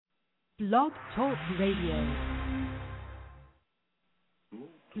Blog Talk Radio.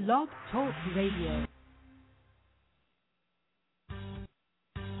 Blog Talk Radio.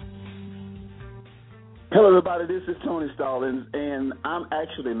 Hello, everybody. This is Tony Stallings, and I'm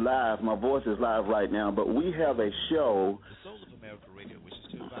actually live. My voice is live right now, but we have a show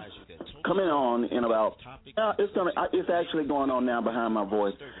coming on in about. It's actually going on now behind my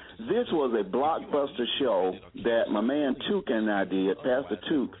voice. This was a blockbuster show that my man Took and I did, Pastor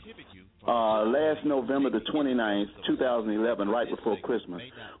Took, last November the 29th, 2011, right before Christmas.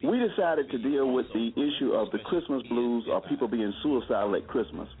 We decided to deal with the issue of the Christmas blues or people being suicidal at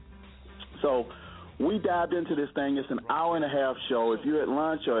Christmas. So we dived into this thing. It's an hour-and-a-half show. If you're at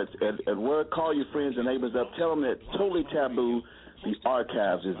lunch or at work, call your friends and neighbors up. Tell them that Totally Taboo, the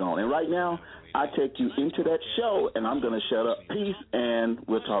archives is on. And right now, I take you into that show, and I'm going to shut up. Peace, and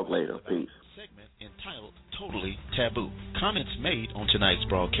we'll talk later. Peace. Segment entitled Totally Taboo. Comments made on tonight's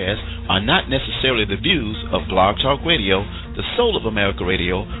broadcast are not necessarily the views of Blog Talk Radio, the Soul of America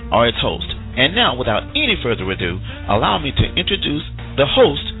Radio, or its host. And now, without any further ado, allow me to introduce the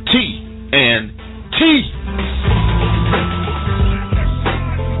host, T&T.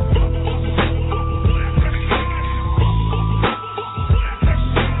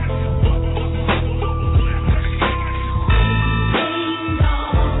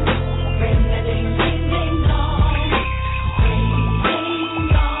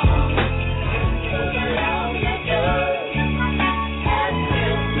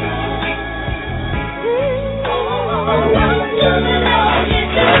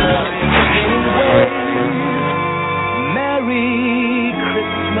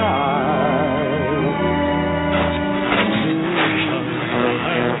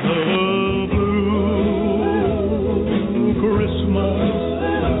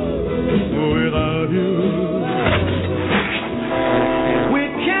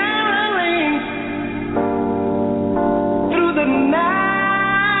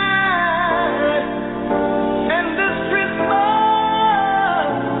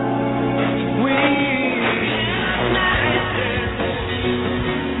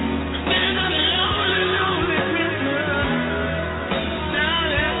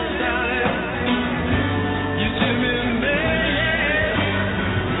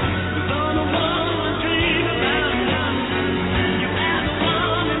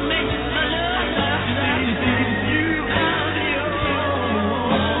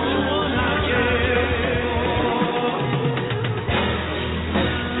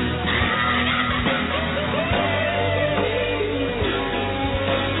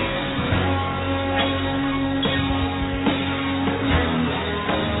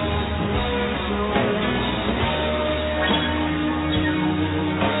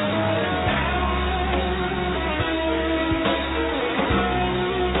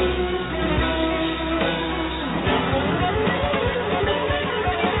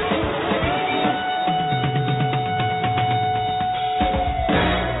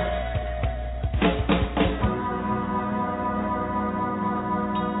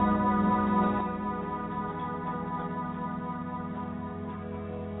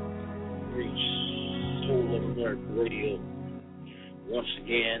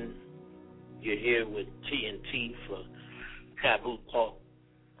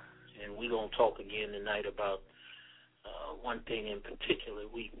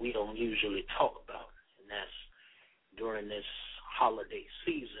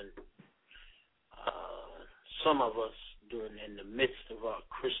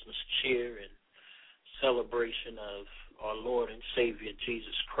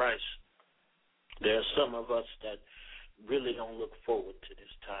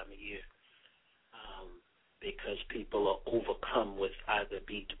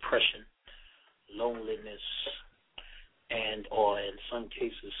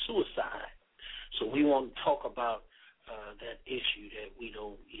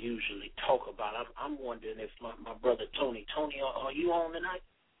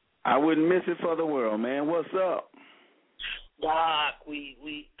 I wouldn't miss it for the world, man. What's up? Doc, we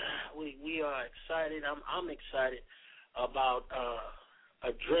are excited. I'm excited about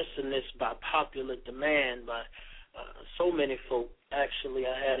addressing this by popular demand by so many folk. Actually,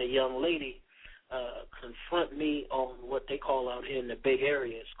 I had a young lady confront me on what they call out here in the big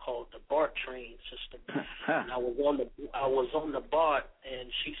area. It's called the BART train system. And I was on the BART,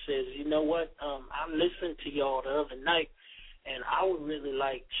 and she says, "You know what? I listened to y'all the other night, and I would really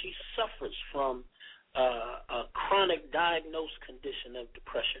like." She suffers from a chronic diagnosed condition of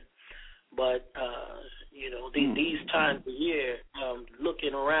depression. But, these times of year,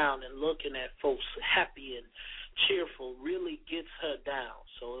 looking around and looking at folks happy and cheerful really gets her down.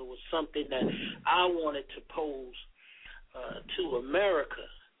 So it was something that I wanted to pose to America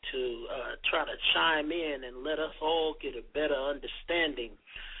to try to chime in and let us all get a better understanding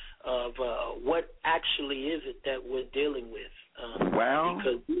of what actually is it that we're dealing with. Wow.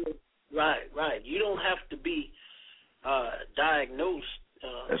 Because right. You don't have to be diagnosed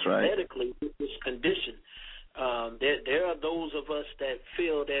That's right. medically with this condition. There are those of us that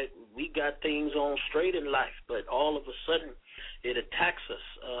feel that we got things on straight in life, but all of a sudden it attacks us,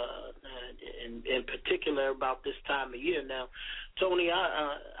 in particular about this time of year. Now, Tony,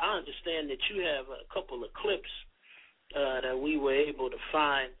 I understand that you have a couple of clips that we were able to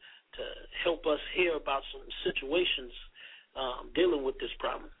find to help us hear about some situations dealing with this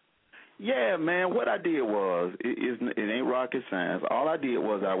problem. Yeah, man, what I did was, it ain't rocket science. All I did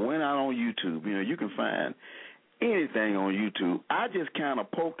was I went out on YouTube. You know, you can find anything on YouTube. I just kind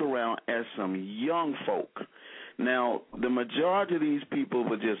of poked around at some young folk. Now, the majority of these people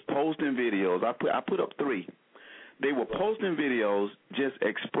were just posting videos. I put up 3. They were posting videos just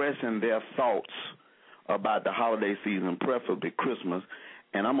expressing their thoughts about the holiday season, preferably Christmas.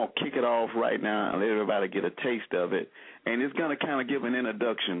 And I'm going to kick it off right now and let everybody get a taste of it. And it's going to kind of give an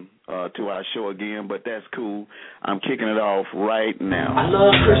introduction to our show again, but that's cool. I'm kicking it off right now. I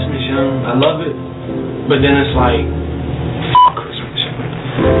love Christmas, young. I love it. But then it's like, fuck Christmas, young.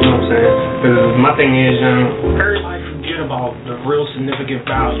 You know what I'm saying? Because my thing is, young, everybody forget about the real significant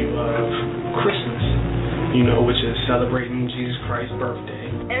value of Christmas, you know, which is celebrating Jesus Christ's birthday.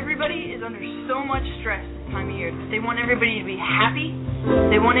 Everybody is under so much stress this time of year. They want everybody to be happy.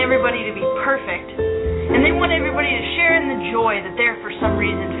 They want everybody to be perfect. And they want everybody to share in the joy that they're for some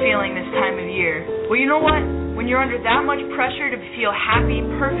reason feeling this time of year. Well, you know what? When you're under that much pressure to feel happy,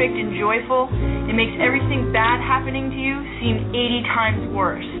 perfect, and joyful, it makes everything bad happening to you seem 80 times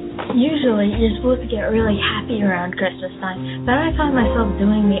worse. Usually, you're supposed to get really happy around Christmas time, but I find myself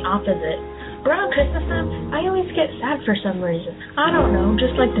doing the opposite. Around Christmas time, I always get sad for some reason. I don't know,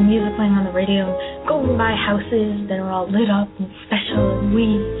 just like the music playing on the radio and going by houses that are all lit up and special and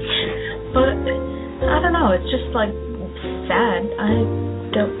wee. But, I don't know, it's just like sad. I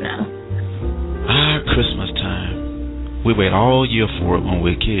don't know. Christmas time. We wait all year for it when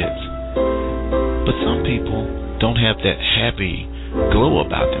we're kids. But some people don't have that happy glow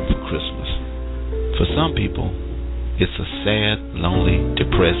about them for Christmas. For some people, it's a sad, lonely,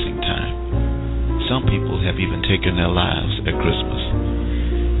 depressing time. Some people have even taken their lives at Christmas.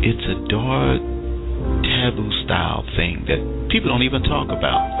 It's a dark, taboo-style thing that people don't even talk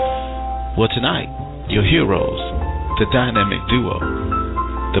about. Well, tonight, your heroes, the dynamic duo,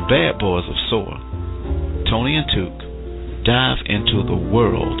 the bad boys of SOAR, Tony and Took, dive into the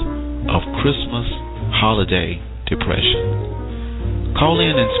world of Christmas holiday depression. Call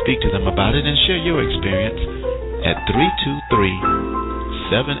in and speak to them about it and share your experience at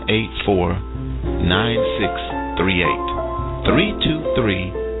 323-784-9638.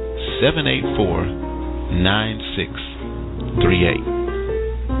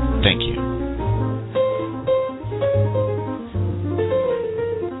 323-784-9638. Thank you.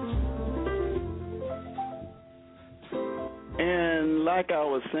 And like I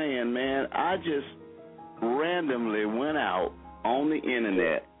was saying, man, I just randomly went out on the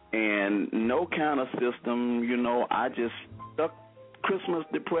internet and no kind of system, you know, I just stuck Christmas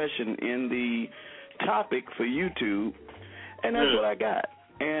depression in the topic for YouTube, and that's what I got.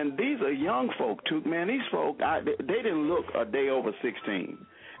 And these are young folk too, man. These folk, they didn't look a day over 16,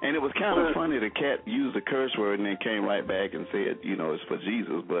 and it was kind of funny. The cat used a curse word and then came right back and said, you know, it's for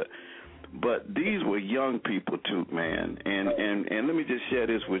Jesus. But these were young people too, man. And let me just share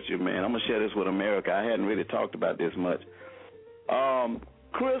this with you, man. I'm gonna share this with America. I hadn't really talked about this much.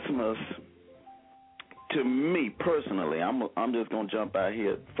 Christmas, to me personally, I'm just gonna jump out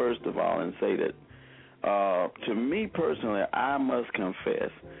here first of all and say that to me personally, I must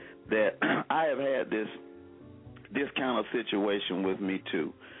confess that I have had this kind of situation with me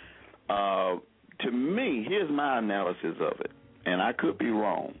too. To me, here's my analysis of it, and I could be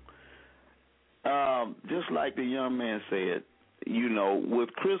wrong. Just like the young man said, you know,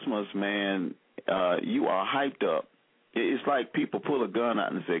 with Christmas, man, you are hyped up. It's like people pull a gun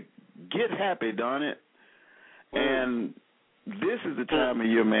out and say, "Get happy, darn it." And this is the time of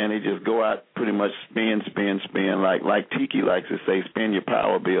year, man, they just go out pretty much spend, like Tiki likes to say, spend your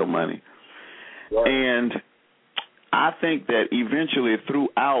power bill money. Right. And I think that eventually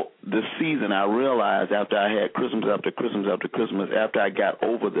throughout the season, I realized after I had Christmas after Christmas after Christmas, after I got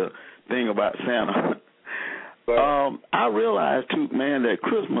over the thing about Santa, I realized, too, man, that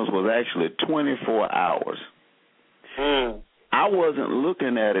Christmas was actually 24 hours. I wasn't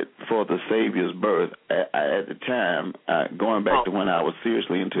looking at it for the Savior's birth at the time, going back to when I was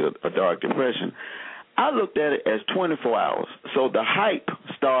seriously into a dark depression. I looked at it as 24 hours. So the hype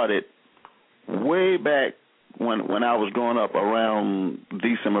started way back when I was growing up around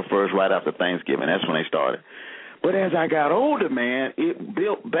December 1st, right after Thanksgiving. That's when they started. But as I got older, man, it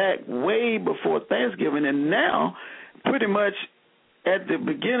built back way before Thanksgiving, and now pretty much at the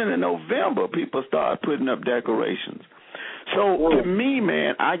beginning of November, people start putting up decorations. So to me,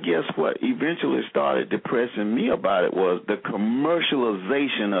 man, I guess what eventually started depressing me about it was the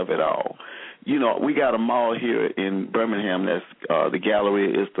commercialization of it all. You know, we got a mall here in Birmingham that's the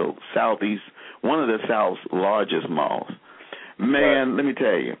Galleria is the southeast, one of the South's largest malls. Man, let me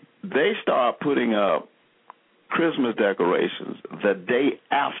tell you, they start putting up Christmas decorations the day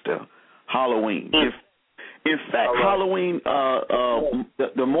after Halloween. In fact, Halloween,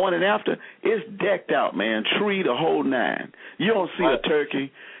 the morning after, it's decked out, man, tree, the whole nine. You don't see a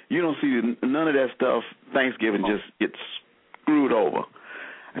turkey. You don't see none of that stuff. Thanksgiving just gets screwed over.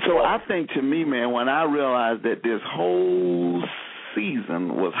 So I think, to me, man, when I realized that this whole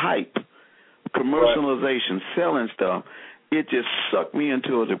season was hype, commercialization, selling stuff, it just sucked me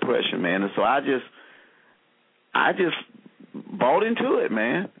into a depression, man. And so I just bought into it,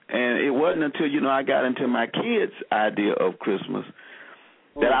 man. And it wasn't until, I got into my kids' idea of Christmas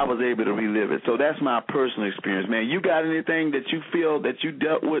that I was able to relive it. So that's my personal experience, man. You got anything that you feel that you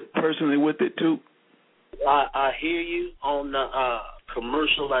dealt with personally with it, too? I hear you on the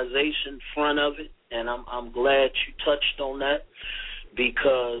commercialization front of it, and I'm glad you touched on that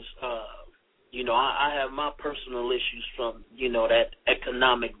because, I have my personal issues from, that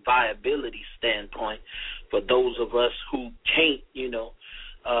economic viability standpoint for those of us who can't,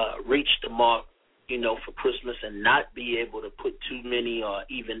 reach the mark, for Christmas and not be able to put too many or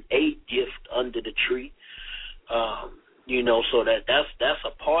even a gift under the tree, so that's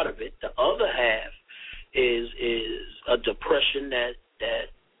a part of it. The other half is a depression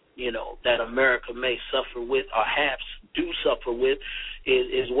that America may suffer with or perhaps do suffer with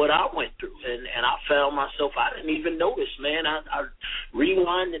is what I went through. And I found myself, I didn't even notice, man. I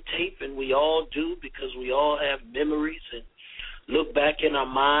rewind the tape, and we all do because we all have memories and look back in our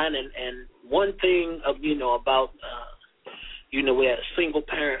mind. And one thing, about, we had a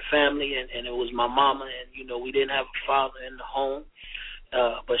single-parent family, and it was my mama, and, we didn't have a father in the home.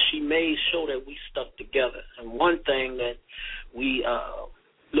 But she made sure that we stuck together. And one thing that we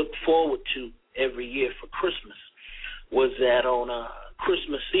looked forward to every year for Christmas was that on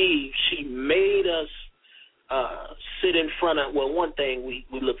Christmas Eve, she made us sit in front of, one thing we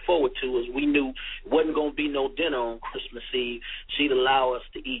look forward to is we knew it wasn't going to be no dinner on Christmas Eve. She'd allow us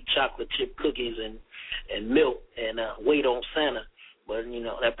to eat chocolate chip cookies and milk and wait on Santa. But,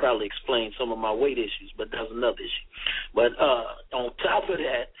 that probably explains some of my weight issues, but that's another issue. But on top of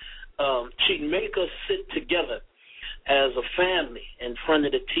that, she'd make us sit together as a family in front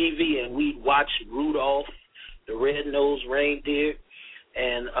of the TV, and we'd watch Rudolph, the Red-Nosed Reindeer,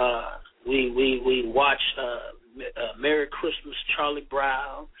 and we watched Merry Christmas, Charlie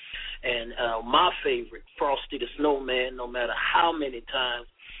Brown, and my favorite, Frosty the Snowman. No matter how many times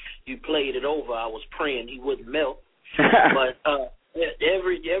you played it over, I was praying he wouldn't melt. But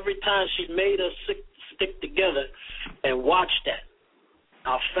every time she made us stick together and watch that,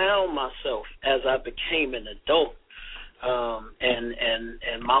 I found myself as I became an adult,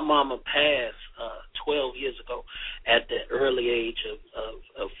 and my mama passed 12 years ago at the early age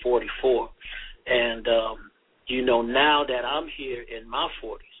of 44, and now that I'm here in my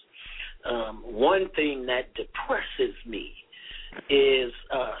 40s, one thing that depresses me is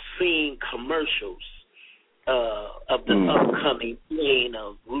seeing commercials of the upcoming playing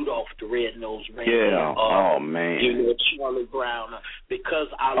of Rudolph the Red-Nosed Reindeer. Yeah. Man. Charlie Brown. Because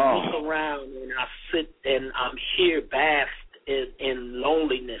I look around and I sit and I'm here bathed in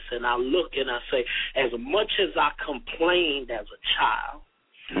loneliness, and I look and I say, as much as I complained as a child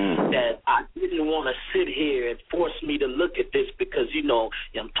that I didn't want to sit here and force me to look at this because,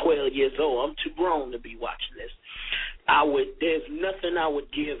 I'm 12 years old. I'm too grown to be watching this. There's nothing I would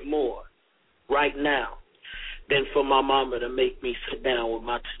give more right now than for my mama to make me sit down with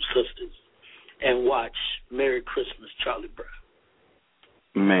my two sisters and watch Merry Christmas, Charlie Brown.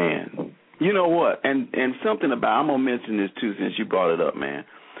 Man, you know what? And something about, I'm going to mention this too since you brought it up, man.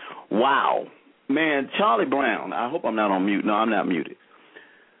 Wow. Man, Charlie Brown, I hope I'm not on mute. No, I'm not muted.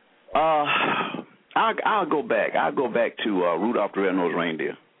 I'll go back. I'll go back to Rudolph the Red-Nosed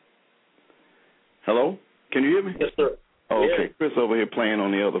Reindeer. Hello? Can you hear me? Yes, sir. Oh, okay. Yeah. Chris over here playing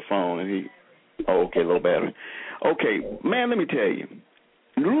on the other phone, and low battery. Okay, man, let me tell you.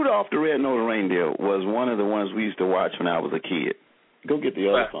 Rudolph the Red-Nosed Reindeer was one of the ones we used to watch when I was a kid. Go get the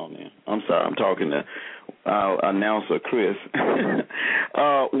other phone there. I'm sorry, I'm talking to announcer Chris.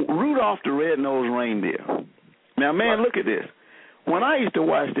 Rudolph the Red-Nosed Reindeer. Now, man, look at this. When I used to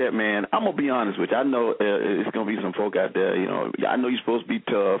watch that, man, I'm going to be honest with you. I know it's going to be some folk out there, you know, I know you're supposed to be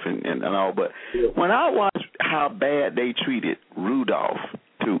tough and all, but when I watched how bad they treated Rudolph,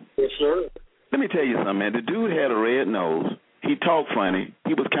 too. Yes, sir. Let me tell you something, man. The dude had a red nose. He talked funny.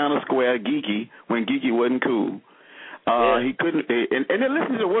 He was kind of square, geeky, when geeky wasn't cool. He couldn't, and then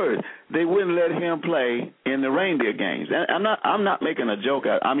listen to the words. They wouldn't let him play in the reindeer games. And I'm not making a joke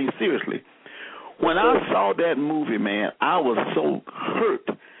out. I mean, seriously. When I saw that movie, man, I was so hurt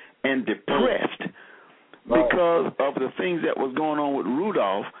and depressed because of the things that was going on with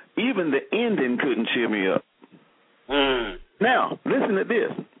Rudolph. Even the ending couldn't cheer me up. Now, listen to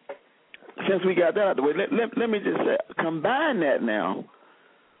this. Since we got that out of the way, let me just say, combine that now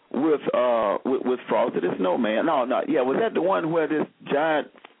with Frosty the Snowman. No, was that the one where this giant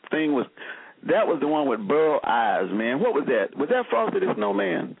thing was? That was the one with burrow eyes, man. What was that? Was that Frosty the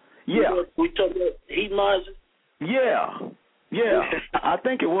Snowman? Yeah. We talking about Heat Miser? Yeah. I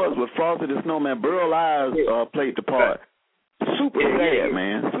think it was with Frosty the Snowman. Burrow eyes played the part. Super sad,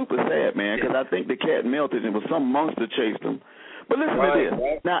 man. Super sad, man, because I think the cat melted and it was some monster chased him. But listen to this.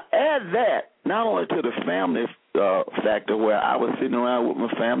 Right. Now, add that not only to the family factor where I was sitting around with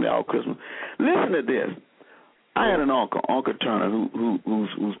my family all Christmas. Listen to this. I had an uncle, Uncle Turner,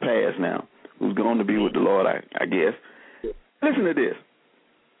 who's passed now, who's going to be with the Lord, I guess. Listen to this.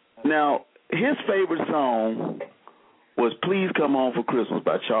 Now, his favorite song was Please Come On for Christmas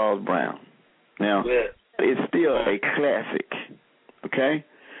by Charles Brown. Now, it's still a classic, okay?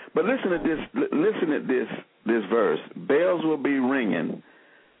 But listen to this verse. Bells will be ringing,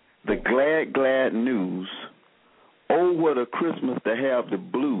 the glad news. Oh, what a Christmas to have the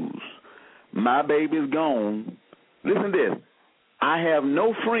blues. My baby's gone. Listen to this. I have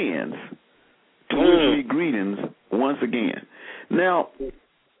no friends to wish me greetings once again. Now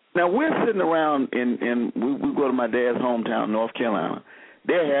we're sitting around and we go to my dad's hometown, North Carolina.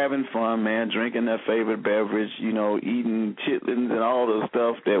 They're having fun, man, drinking their favorite beverage, you know, eating chitlins and all the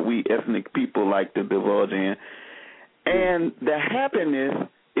stuff that we ethnic people like to divulge in. And the happiness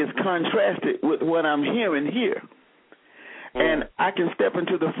is contrasted with what I'm hearing here. And I can step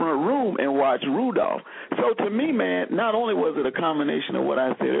into the front room and watch Rudolph. So to me, man, not only was it a combination of what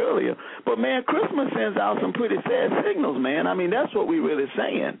I said earlier, but, man, Christmas sends out some pretty sad signals, man. I mean, that's what we're really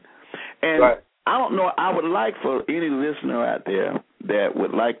saying. And I don't know, I would like for any listener out there that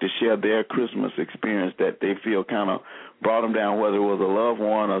would like to share their Christmas experience that they feel kind of brought them down, whether it was a loved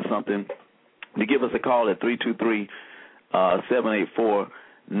one or something, to give us a call at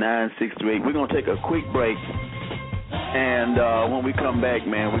 323-784-9638. We're going to take a quick break, and when we come back,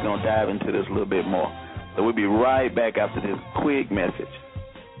 man, we're going to dive into this a little bit more. So we'll be right back after this quick message.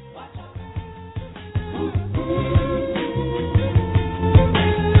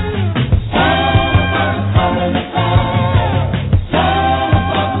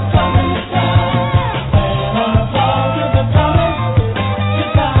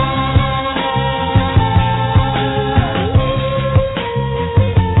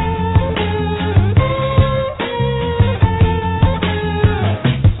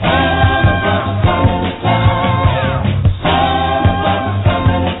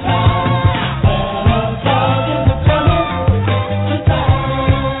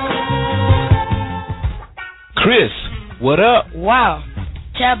 What up? Wow,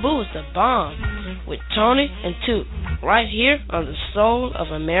 Taboo is the bomb with Tony and Toot right here on the Soul of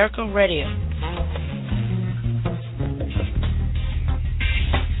America Radio.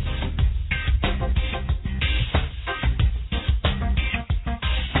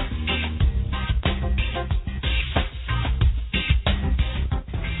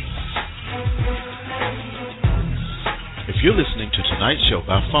 If you're listening to tonight's show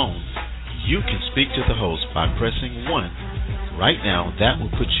by phone, you can speak to the host by pressing 1. Right now, that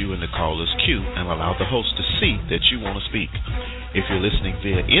will put you in the caller's queue and allow the host to see that you want to speak. If you're listening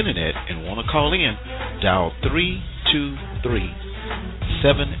via internet and want to call in, dial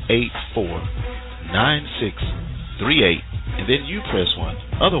 323-784-9638, and then you press 1.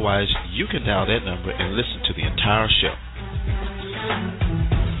 Otherwise, you can dial that number and listen to the entire show.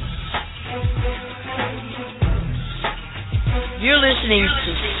 You're listening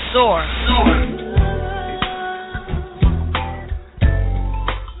to Soar.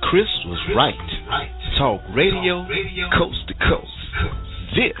 Chris was right. Talk radio, coast to coast.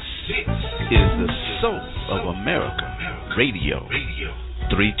 This is the Soul of America Radio.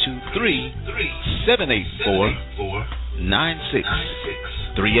 323-784-9638.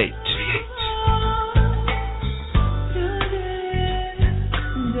 3838.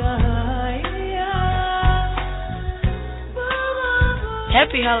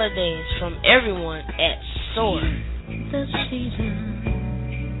 Happy holidays from everyone at SOAR. The season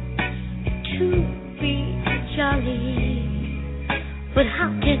to be jolly, but how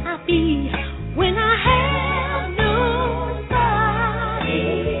can I be when I have nobody?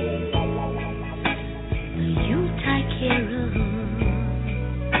 You take care of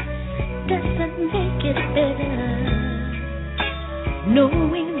doesn't make it better,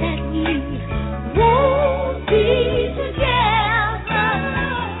 knowing that we won't be together.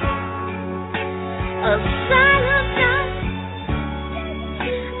 A silent night,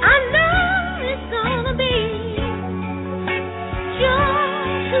 I know it's gonna be joy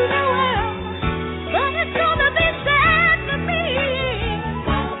to the world, but it's gonna be sad for me.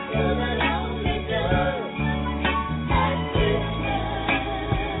 Walk to the lonely door at Christmas.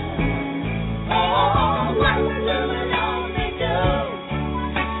 Oh, walk to the lonely door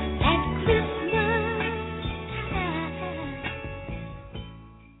at Christmas time.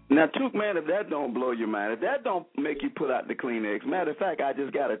 Now, Took, man, if that don't blow your mind, if that don't make you pull out the Kleenex, matter of fact, I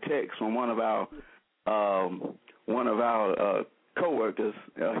just got a text from one of our coworkers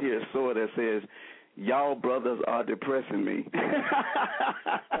here at SOAR that says, "Y'all brothers are depressing me."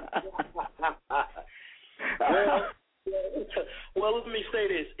 Well, let me say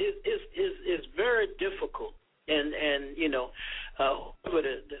this: it's very difficult, and you know, whoever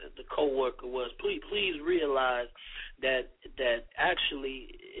the coworker was, please realize that actually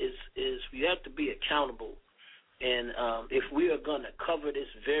is you have to be accountable, and if we are going to cover this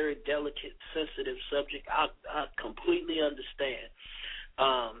very delicate, sensitive subject, I completely understand.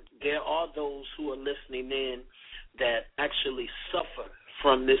 There are those who are listening in that actually suffer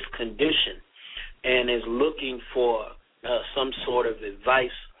from this condition and is looking for some sort of advice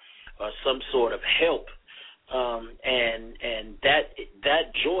or some sort of help, and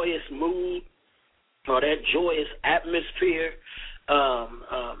that joyous mood or that joyous atmosphere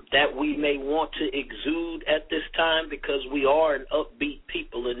that we may want to exude at this time, because we are an upbeat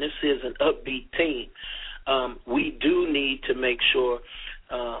people and this is an upbeat team. We do need to make sure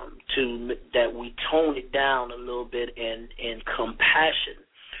that we tone it down a little bit in compassion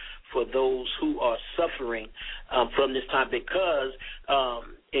for those who are suffering from this time, because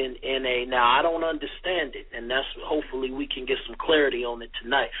now I don't understand it, and that's hopefully we can get some clarity on it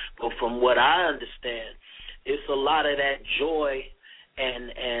tonight. But from what I understand, it's a lot of that joy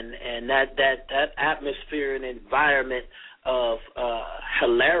and that atmosphere and environment of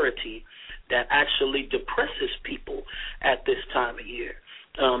hilarity that actually depresses people at this time of year.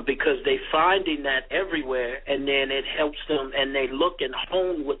 Because they're finding that everywhere, and then it helps them, and they look and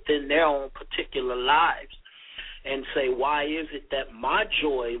hone within their own particular lives and say, why is it that my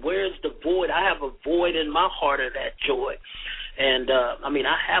joy, where's the void? I have a void in my heart of that joy. And,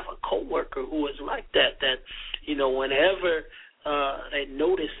 I have a coworker who is like that, whenever they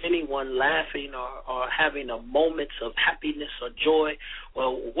notice anyone laughing or having a moments of happiness or joy,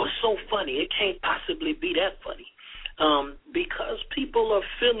 well, what's so funny? It can't possibly be that funny. Because people are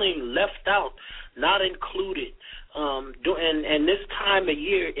feeling left out, not included, and this time of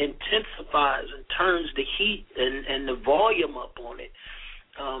year intensifies and turns the heat and the volume up on it,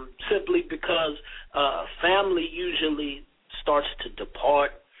 simply because family usually starts to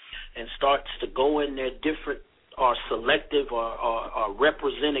depart and starts to go in their different or selective or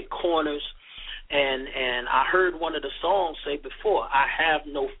represented corners, and I heard one of the songs say before, I have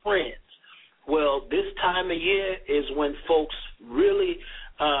no friends. Well, this time of year is when folks really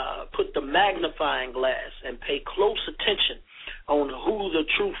put the magnifying glass and pay close attention on who the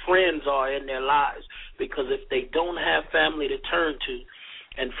true friends are in their lives. Because if they don't have family to turn to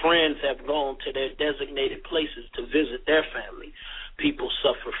and friends have gone to their designated places to visit their family, people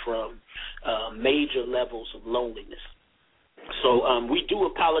suffer from major levels of loneliness. So we do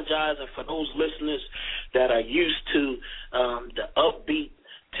apologize, and for those listeners that are used to the upbeat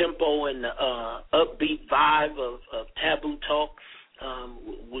tempo and the upbeat vibe of Taboo Talk,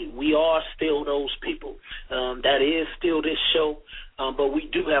 we are still those people. That is still this show, but we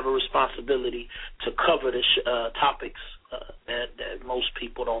do have a responsibility to cover the topics that most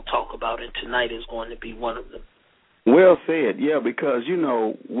people don't talk about, and tonight is going to be one of them. Well said, yeah, because,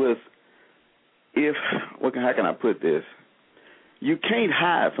 how can I put this? You can't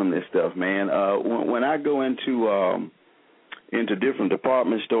hide from this stuff, man. When I go into different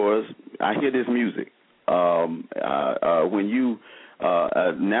department stores, I hear this music. When you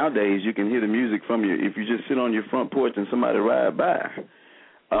nowadays you can hear the music from if you just sit on your front porch and somebody ride by.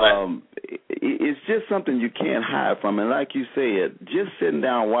 it's just something you can't hide from. And like you said, just sitting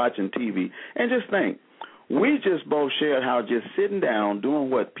down watching TV, and just think, we just both shared how just sitting down doing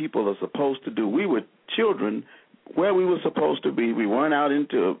what people are supposed to do. We were children where we were supposed to be. We weren't out and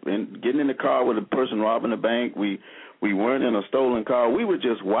getting in the car with a person robbing a bank. We weren't in a stolen car. We were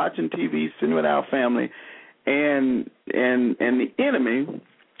just watching TV, sitting with our family, and the enemy,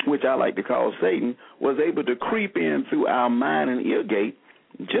 which I like to call Satan, was able to creep in through our mind and ear gate,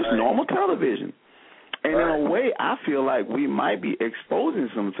 just normal television. And in a way, I feel like we might be exposing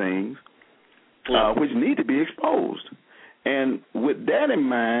some things which need to be exposed. And with that in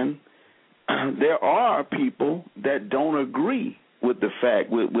mind, there are people that don't agree with the fact,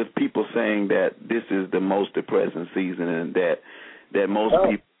 with people saying that this is the most depressing season and that most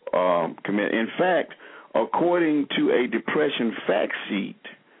people commit. In fact, according to a depression fact sheet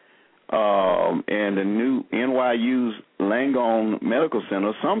and the new NYU's Langone Medical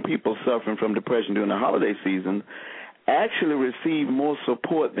Center, some people suffering from depression during the holiday season actually receive more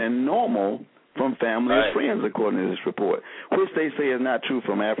support than normal from family and friends, according to this report, which they say is not true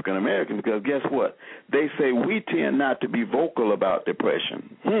from African Americans, because guess what? They say we tend not to be vocal about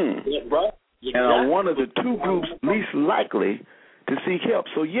depression. Yeah, bro. Exactly. And are one of the two groups least likely to seek help.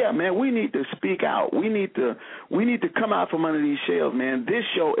 So yeah, man, we need to speak out. We need to come out from under these shells, man. This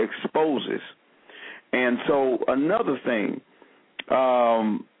show exposes. And so another thing,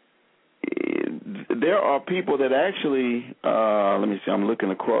 there are people that actually, let me see, I'm looking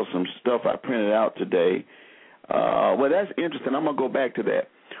across some stuff I printed out today. Well, that's interesting. I'm going to go back to that.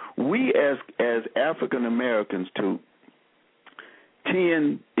 We as African Americans tend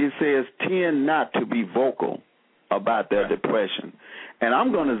not to be vocal about their depression. And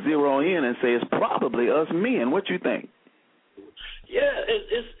I'm going to zero in and say it's probably us men. What you think? Yeah,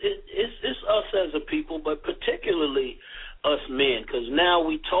 it's us as a people, but particularly us men, because now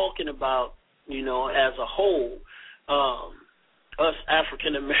we're talking about, as a whole, us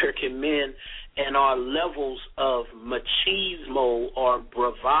African-American men and our levels of machismo or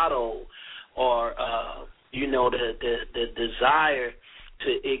bravado or, the desire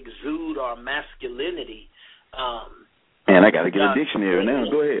to exude our masculinity. Man, I got to get a dictionary now.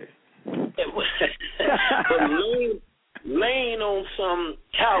 Go ahead. But laying on some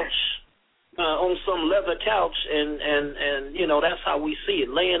couch, on some leather couch, and that's how we see it.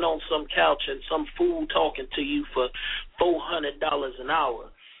 Laying on some couch and some fool talking to you for $400 an hour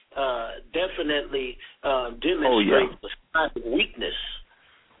definitely demonstrates the sign of weakness.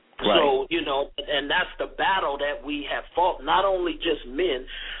 Right. So, and that's the battle that we have fought, not only just men,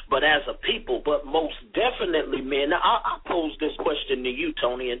 but as a people, but most definitely men. Now, I pose this question to you,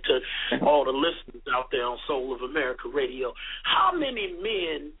 Tony, and to all the listeners out there on Soul of America Radio. How many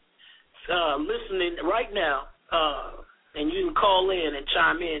men listening right now, and you can call in and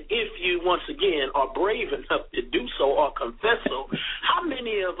chime in if you, once again, are brave enough to do so or confess so, how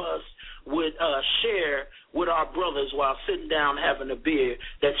many of us would share with our brothers while sitting down having a beer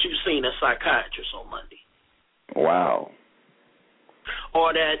that you've seen a psychiatrist on Monday? Wow.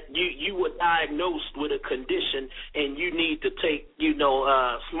 Or that you were diagnosed with a condition and you need to take,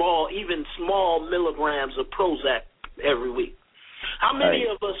 small milligrams of Prozac every week. How many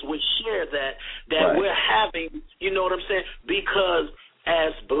of us would share that we're having, you know what I'm saying? Because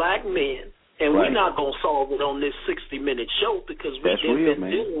as black men, and we're not going to solve it on this 60-minute show because we've been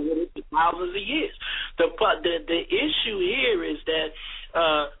dealing with it for thousands of years. The issue here is that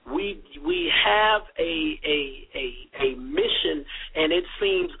we have a mission, and it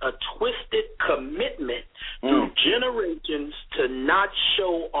seems a twisted commitment through generations to not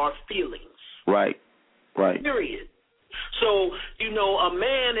show our feelings. Right. Period. So, a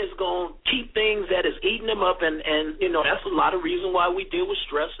man is going to keep things that is eating him up, and that's a lot of reason why we deal with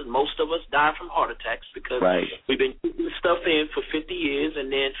stress, and most of us die from heart attacks because we've been keeping stuff in for 50 years,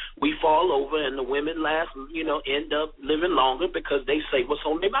 and then we fall over, and the women end up living longer because they say what's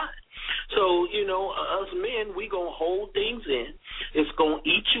on their mind. So, us men, we going to hold things in. It's going to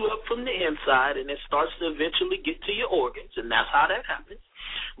eat you up from the inside, and it starts to eventually get to your organs, and that's how that happens.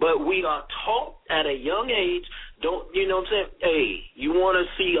 But we are taught at a young age, hey, you want to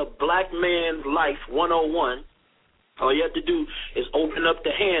see a black man's life 101, all you have to do is open up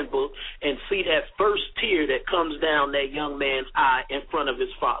the handbook and see that first tear that comes down that young man's eye in front of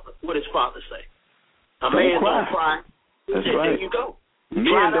his father. What does father say? A man don't cry. That's right. There you go.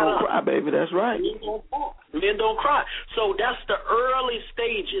 Men don't cry, baby. That's right. Men don't cry. So that's the early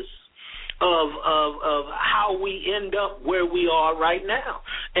stages of how we end up where we are right now.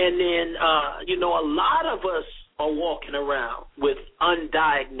 And then, a lot of us are walking around with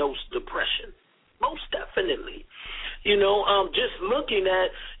undiagnosed depression, most definitely. Just looking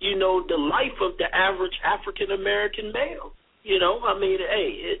at, the life of the average African American male. And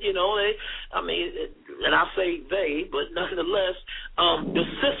I say they, but nonetheless, the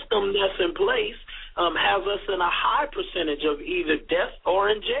system that's in place has us in a high percentage of either death or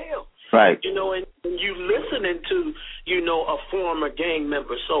in jail. Right. And you listening to, a former gang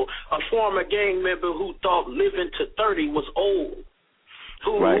member. So a former gang member who thought living to 30 was old,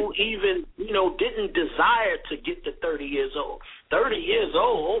 who even, didn't desire to get to 30 years old. 30 years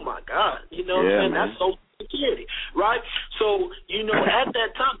old, oh, my God. What I'm saying? That's so security, right? So, at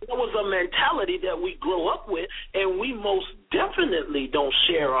that time, there was a mentality that we grow up with, and we most definitely don't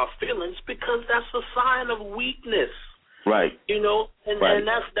share our feelings because that's a sign of weakness. Right. And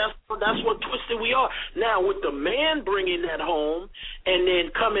that's what twisted we are. Now, with the man bringing that home and then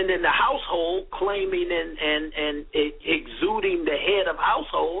coming in the household, claiming and exuding the head of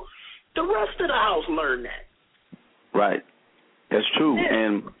household, the rest of the house learn that. Right. That's true. Yeah.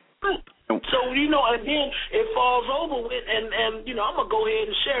 And so, and then it falls over with, and I'm going to go ahead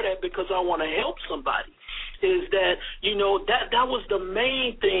and share that because I want to help somebody, is that, that was the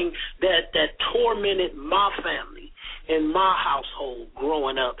main thing that tormented my family in my household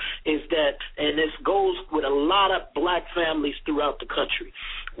growing up, is that, and this goes with a lot of black families throughout the country,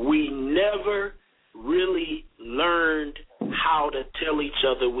 we never really learned how to tell each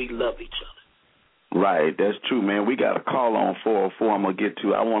other we love each other. Right, that's true, man. We got a call on 404 I'm going to get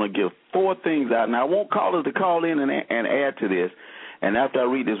to. I want to give 4 things out. Now, I want callers to call in and add to this. And after I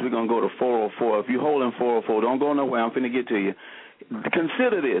read this, we're going to go to 404. If you're holding 404, don't go nowhere. I'm finna get to you.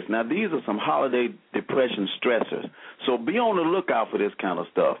 Consider this. Now, these are some holiday depression stressors. So be on the lookout for this kind of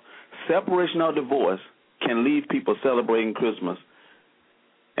stuff. Separation or divorce can leave people celebrating Christmas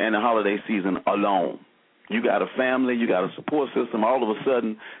and the holiday season alone. You got a family, you got a support system, all of a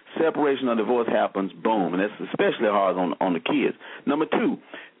sudden, separation or divorce happens, boom, and that's especially hard on the kids. Number 2,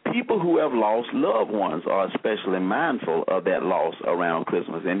 people who have lost loved ones are especially mindful of that loss around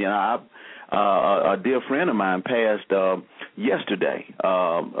Christmas. And, a dear friend of mine passed yesterday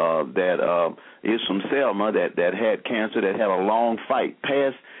that is from Selma that had cancer, that had a long fight,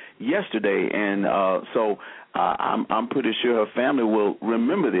 passed yesterday, and so I'm pretty sure her family will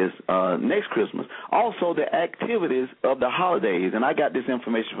remember this next Christmas. Also, the activities of the holidays, and I got this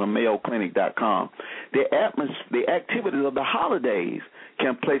information from MayoClinic.com. The activities of the holidays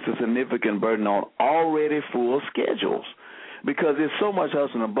can place a significant burden on already full schedules, because there's so much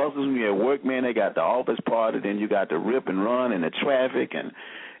hustle and bustle when you're at work, man. They got the office party, then you got the rip and run and the traffic, and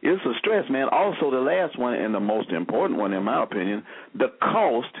it's a stress, man. Also, the last one and the most important one, in my opinion, the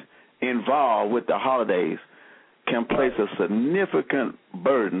cost involved with the holidays can place a significant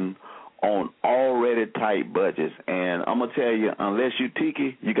burden on already tight budgets. And I'm going to tell you, unless you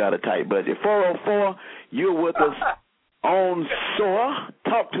tiki, you got a tight budget. 404, you're with us on SOAR.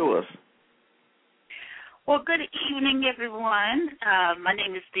 Talk to us. Well, good evening, everyone. My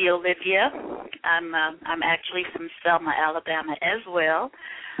name is Dee Olivia. I'm actually from Selma, Alabama, as well.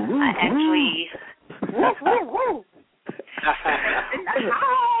 Woo, I actually,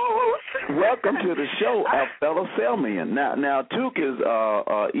 welcome to the show, our fellow Selmian. Now, Took is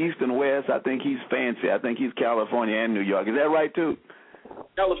east and west. I think he's fancy. I think he's California and New York. Is that right, Took?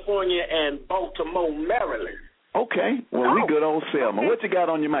 California and Baltimore, Maryland. Okay. Well, we good old Selma. Okay. What you got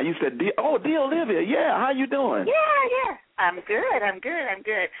on your mind? You said, Dee Olivia. Yeah, how you doing? Yeah. I'm good.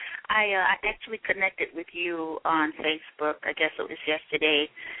 I actually connected with you on Facebook. I guess it was yesterday.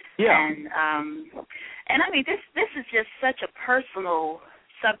 Yeah. And I mean, this is just such a personal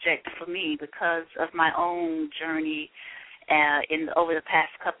subject for me because of my own journey over the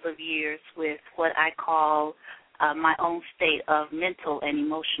past couple of years with what I call my own state of mental and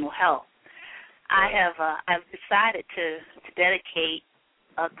emotional health. I've decided to dedicate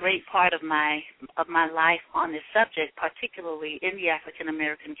a great part of my life on this subject, particularly in the African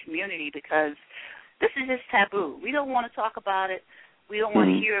American community, because this is just taboo. We don't want to talk about it. We don't want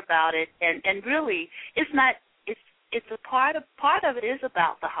to hear about it, and really, it's not. It's a part of it is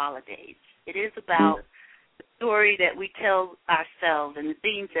about the holidays. It is about the story that we tell ourselves and the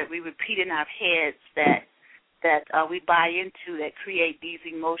things that we repeat in our heads that we buy into, that create these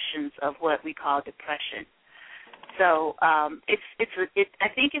emotions of what we call depression. So I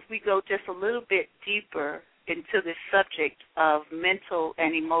think if we go just a little bit deeper into this subject of mental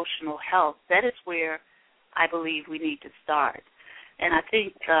and emotional health, that is where I believe we need to start. And I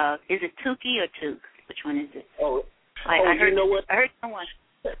think, is it Tuki or Took? Which one is it? I heard, you know what? I heard someone.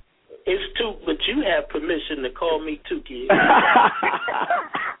 It's Took, but you have permission to call me Tuki.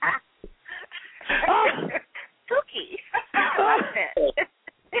 Tuki.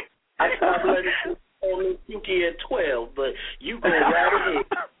 I stopped letting call me Tuki at 12, but you go right ahead.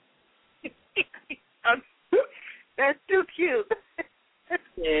 That's too cute.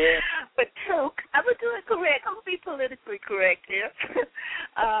 Yeah. But Took, I'm gonna do it correct. I'm gonna be politically correct here.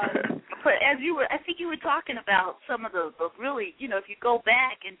 But I think you were talking about some of the really, if you go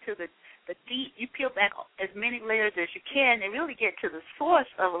back into the deep, you peel back as many layers as you can and really get to the source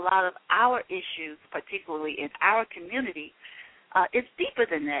of a lot of our issues, particularly in our community. It's deeper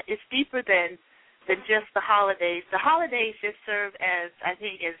than that. It's deeper than just the holidays. The holidays just serve as, I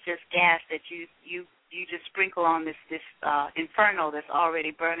think, as just gas that you just sprinkle on this inferno that's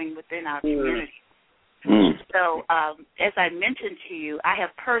already burning within our community. So, as I mentioned to you, I have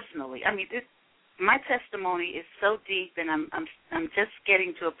personally, my testimony is so deep, and I'm just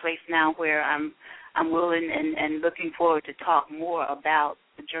getting to a place now where I'm willing and looking forward to talk more about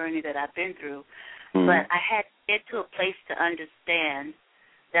the journey that I've been through. But I had to get to a place to understand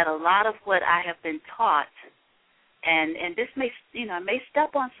that a lot of what I have been taught, and this may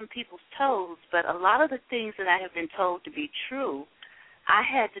step on some people's toes, but a lot of the things that I have been told to be true, I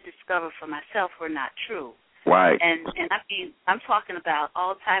had to discover for myself were not true. Right. And I'm talking about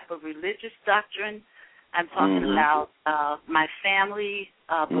all type of religious doctrine. I'm talking about my family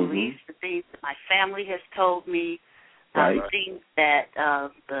beliefs, the things that my family has told me, the things that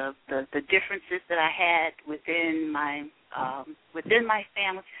the differences that I had within my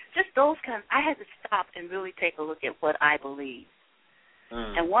family, just those kinds. I had to stop and really take a look at what I believe.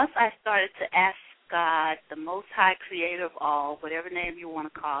 And once I started to ask God, the Most High Creator of all, whatever name you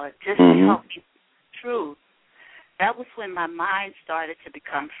want to call it, just to help me truth, that was when my mind started to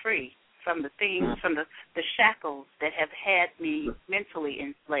become free from the things, from the shackles that have had me mentally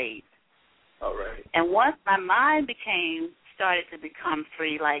enslaved. All right. And once my mind started to become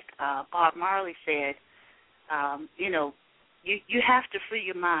free, like Bob Marley said, you have to free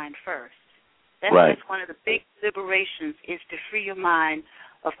your mind first. That's just one of the big liberations, is to free your mind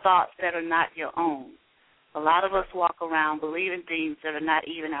of thoughts that are not your own. A lot of us walk around believing things that are not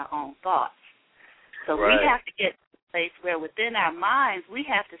even our own thoughts. So we have to get to a place where within our minds we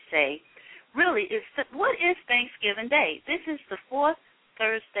have to say, really, what is Thanksgiving Day? This is the fourth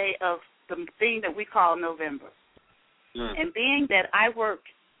Thursday of the thing that we call November. And being that I work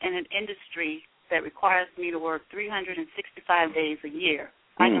in an industry that requires me to work 365 days a year,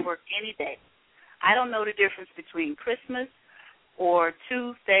 I can work any day. I don't know the difference between Christmas or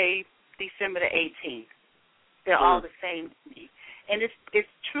Tuesday, December the 18th. They're all the same to me. And it's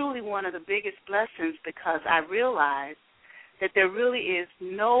truly one of the biggest blessings, because I realize that there really is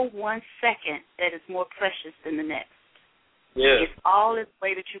no 1 second that is more precious than the next. Yeah. It's all in the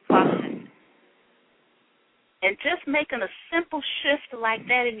way that you process. And just making a simple shift like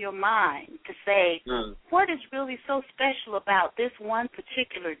that in your mind to say, what is really so special about this one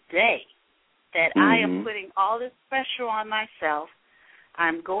particular day that I am putting all this pressure on myself?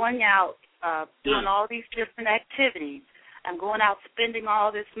 I'm going out doing all these different activities. I'm going out spending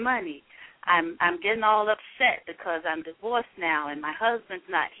all this money. I'm getting all upset because I'm divorced now and my husband's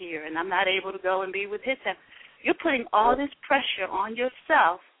not here and I'm not able to go and be with his family. You're putting all this pressure on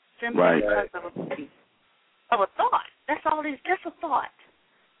yourself simply because of a thought. That's all it is, just a thought.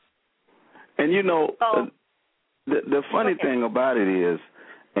 And the funny thing about it is,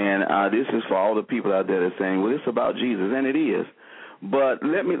 and this is for all the people out there that are saying, well, it's about Jesus, and it is. But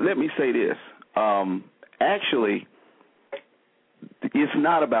let me say this. Actually, it's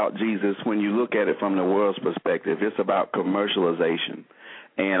not about Jesus when you look at it from the world's perspective. It's about commercialization.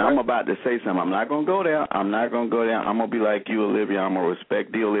 And I'm about to say something. I'm not going to go there. I'm going to be like you, Olivia. I'm going to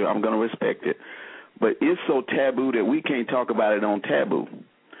respect the Olivia. I'm going to respect it. But it's so taboo that we can't talk about it on taboo.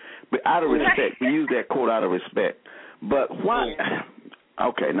 But out of respect, we use that quote out of respect. But why?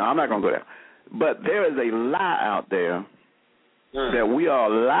 Okay, no, I'm not going to go there. But there is a lie out there that we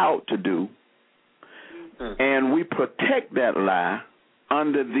are allowed to do, and we protect that lie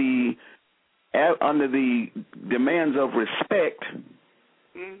under the demands of respect.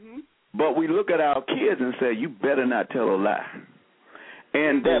 But we look at our kids and say, you better not tell a lie.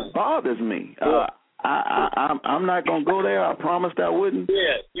 And that bothers me. I'm not going to go there. I promised I wouldn't.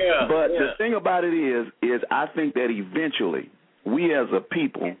 But the thing about it is I think that eventually we as a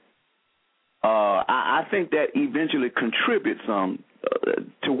people, I think that eventually contributes some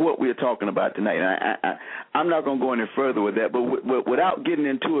to what we're talking about tonight. And I'm not going to go any further with that, but without getting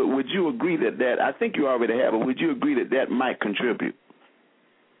into it, would you agree that I think you already have, but would you agree that might contribute?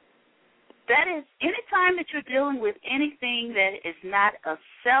 That is, anytime that you're dealing with anything that is not a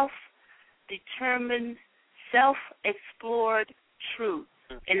self-determined, self-explored truth,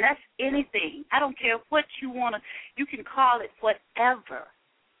 and that's anything. I don't care what you want to, you can call it whatever.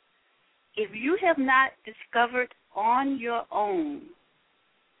 if you have not discovered on your own,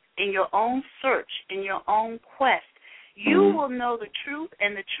 in your own search, in your own quest, you will know the truth,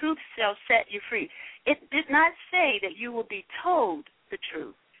 and the truth shall set you free. It did not say that you will be told the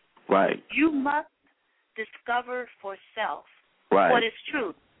truth. Right. You must discover for self right. what is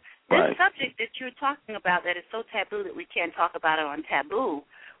truth. This subject that you're talking about that is so taboo that we can't talk about it on Taboo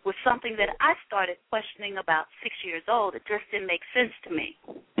was something that I started questioning about 6 years old. It just didn't make sense to me.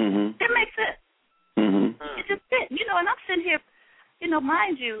 It didn't make sense. It just didn't. And I'm sitting here,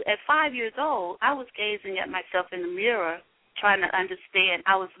 mind you, at 5 years old, I was gazing at myself in the mirror trying to understand.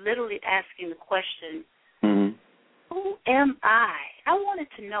 I was literally asking the question, who am I? I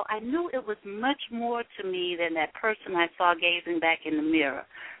wanted to know. I knew it was much more to me than that person I saw gazing back in the mirror.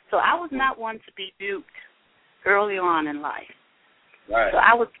 So I was not one to be duped early on in life. Right. So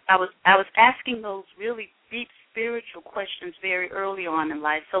I was asking those really deep spiritual questions very early on in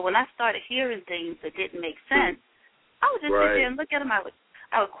life. So when I started hearing things that didn't make sense, I would just sit there and look at them. I would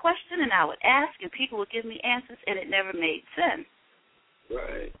question and I would ask, and people would give me answers, and it never made sense.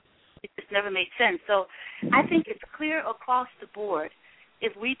 Right. It just never made sense. So I think it's clear across the board.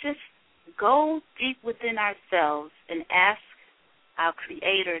 If we just go deep within ourselves and ask our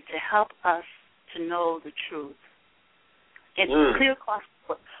Creator to help us to know the truth, and it's clear across the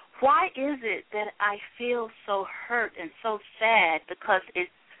board. Why is it that I feel so hurt and so sad? Because it's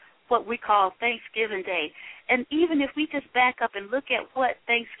what we call Thanksgiving Day. And even if we just back up and look at what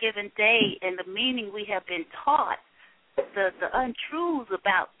Thanksgiving Day and the meaning we have been taught, the untruths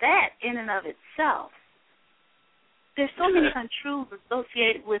about that in and of itself. There's so many untruths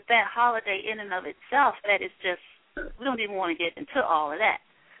associated with that holiday in and of itself that it's just, we don't even want to get into all of that.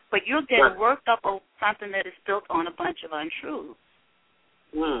 But you're getting worked up over something that is built on a bunch of untruths.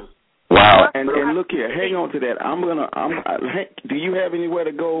 Wow, and look here, hang on to that. Do you have anywhere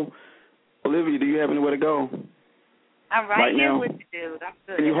to go? Olivia, do you have anywhere to go? I'm right here with you, dude. I'm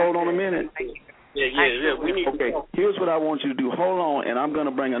good. Can you hold on a minute? Yeah. We need here's what I want you to do. Hold on, and I'm going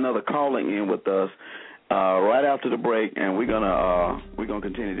to bring another caller in with us right after the break, and we're gonna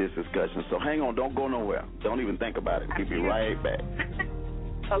continue this discussion. So hang on, don't go nowhere. Don't even think about it. We'll be right back.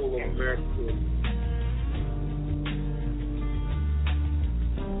 Okay.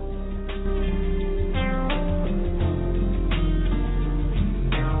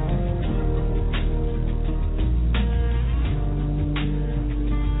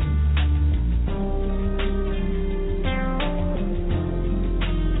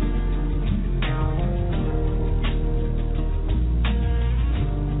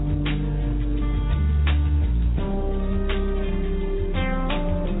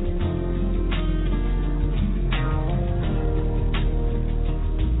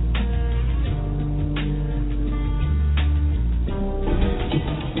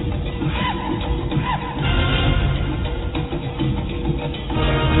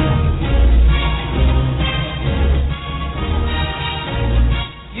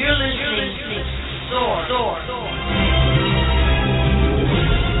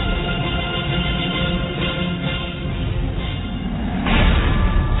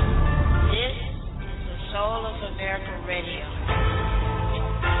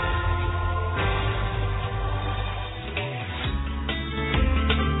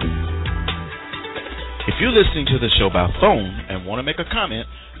 If you're listening to the show by phone and want to make a comment,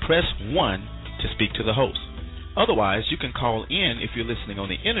 press 1 to speak to the host. Otherwise, you can call in if you're listening on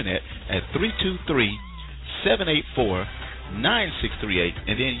the internet at 323-784-9638,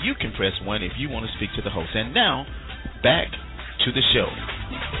 and then you can press 1 if you want to speak to the host. And now, back to the show.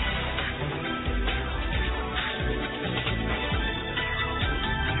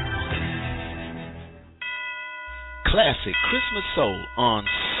 Classic Christmas Soul on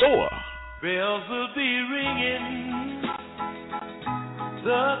Soar. Bells will be ringing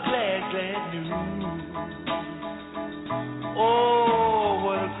the glad, glad news. Oh,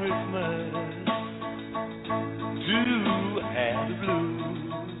 what a Christmas to have the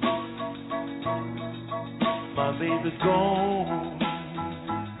blues. My baby's gone,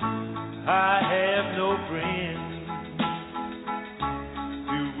 I have no friend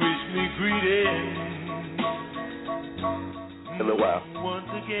to wish me greeting. A little while. Once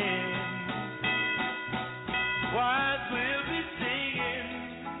again. Choirs will be singing.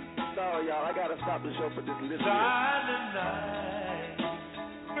 Sorry, y'all. I gotta stop the show for this little Silent night.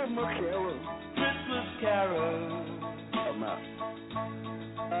 Christmas carol. I'm out.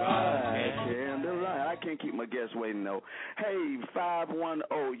 I can't keep my guests waiting though. Hey,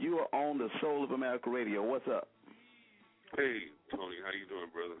 510, you are on the Soul of America Radio. What's up? Hey, Tony, how you doing,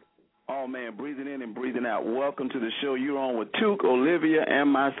 brother? Oh man, breathing in and breathing out. Welcome to the show. You're on with Took, Olivia,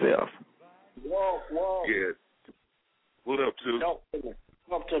 and myself. Whoa. Yeah. What up, Too?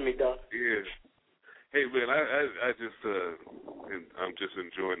 Talk to me, Doc. Yeah. Hey, man, I just, and I'm just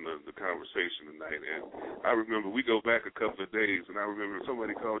enjoying the conversation tonight. And I remember we go back a couple of days, and I remember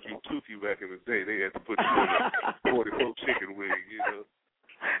somebody called you Tookie back in the day. They had to put you on a 44 chicken wing, you know.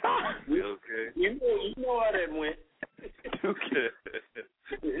 Okay. You know how that went.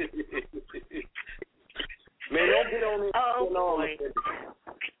 Man, don't get on this. Oh, boy.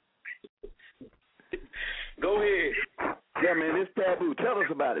 Go ahead. Yeah, man, it's taboo. Tell us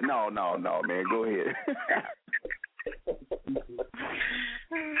about it. No, man. Go ahead.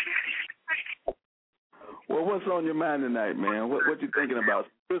 Well, what's on your mind tonight, man? What you thinking about?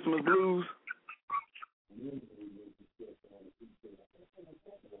 Christmas blues?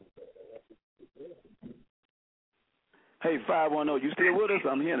 Hey, 510, you still with us?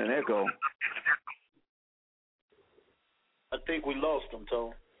 I'm hearing an echo. I think we lost him,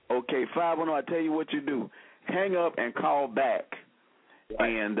 Tone. Okay, 510, I tell you what you do. Hang up and call back. Right.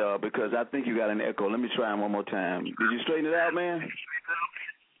 And because I think you got an echo. Let me try him one more time. Did you straighten it out, man?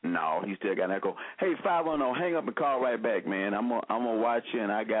 No, he still got an echo. Hey, 510, hang up and call right back, man. I'm gonna watch you,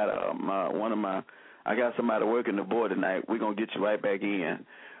 and I got I got somebody working the board tonight. We're gonna get you right back in.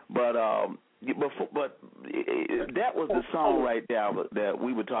 But that was the song right there that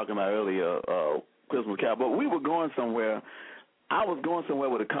we were talking about earlier, Christmas Carol. But we were going somewhere. I was going somewhere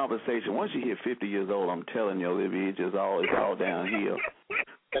with a conversation. Once you hit 50 years old, I'm telling you, Olivia, it's all downhill.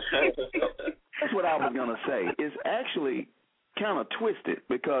 That's what I was going to say. It's actually kind of twisted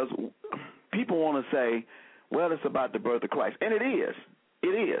because people want to say, well, it's about the birth of Christ. And it is. It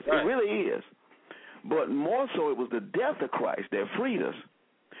is. Right. It really is. But more so, it was the death of Christ that freed us.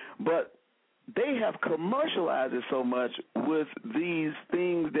 But they have commercialized it so much with these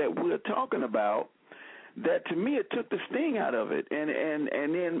things that we're talking about that to me it took the sting out of it. And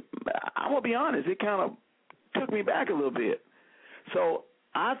then I'm going to be honest, it kind of took me back a little bit. So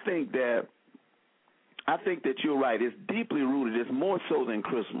I think that you're right. It's deeply rooted. It's more so than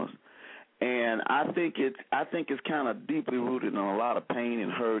Christmas. And I think it's kind of deeply rooted in a lot of pain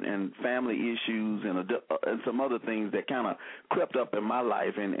and hurt and family issues and some other things that kind of crept up in my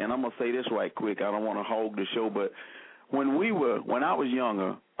life. And I'm gonna say this right quick. I don't want to hog the show, but when I was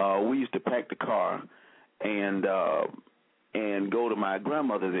younger, we used to pack the car and go to my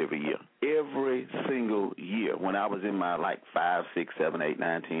grandmother's every single year when I was in my 5, 6, 7, 8,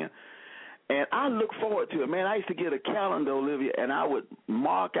 9, 10. And I look forward to it, man. I used to get a calendar, Olivia, and I would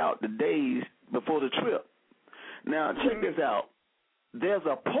mark out the days before the trip. Now, check this out. There's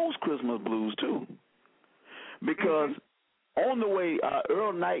a post-Christmas blues, too, because on the way,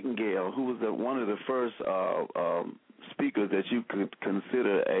 Earl Nightingale, who was one of the first speakers that you could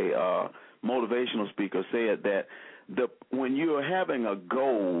consider a motivational speaker, said that when you're having a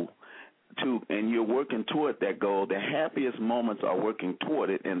goal and you're working toward that goal, the happiest moments are working toward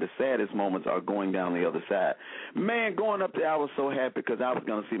it, and the saddest moments are going down the other side. Man, going up there, I was so happy because I was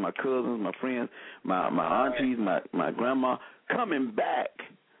going to see my cousins, my friends, my aunties, my grandma coming back.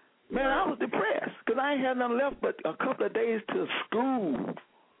 Man, I was depressed because I ain't had nothing left but a couple of days to school.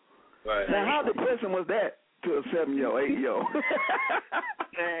 Right. Now, how depressing was that to a 7-year-old, 8-year-old?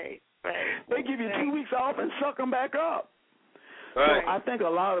 Right. They give you 2 weeks off and suck them back up. Right. So I think a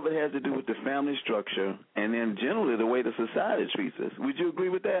lot of it has to do with the family structure and then generally the way the society treats us. Would you agree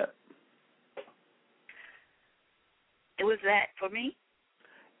with that? It was that for me?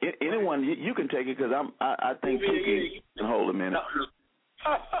 Anyone, you can take it because I think Tookie can hold a minute.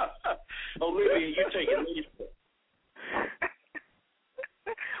 Olivia, you take it.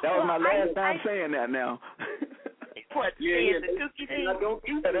 That was my last time saying that now. What? Yeah. The Tookie thing?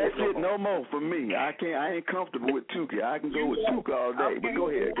 That's it. No more for me. I ain't comfortable with Tookie. I can go with Tookie all day. But go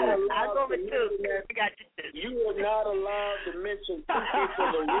ahead. I'll go with Tookie. I got you. You are not allowed to mention Tookie for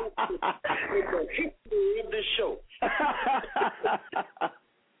the history of this show.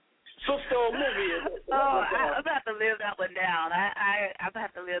 Sister Olivia. Oh, I'm gonna have to live that one down. I'm gonna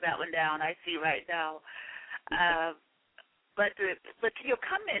have to live that one down. I see right now. But to your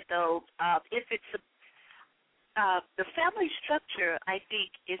comment though, if it's the family structure, I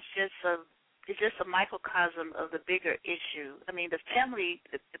think is just a microcosm of the bigger issue. I mean, the family,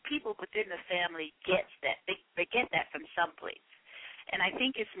 the people within the family gets that. They get that from someplace, and I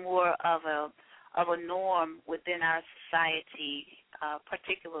think it's more of a norm within our society,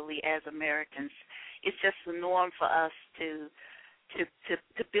 particularly as Americans. It's just the norm for us to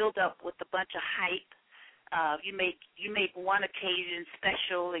build up with a bunch of hype. You make one occasion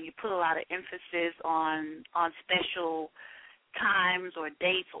special, and you put a lot of emphasis on special times or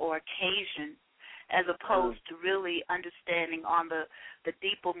dates or occasion, as opposed to really understanding on the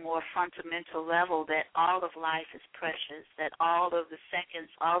deeper, more fundamental level that all of life is precious, that all of the seconds,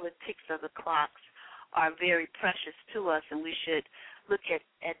 all the ticks of the clocks are very precious to us, and we should look at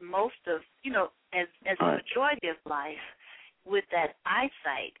most of, as the majority of life with that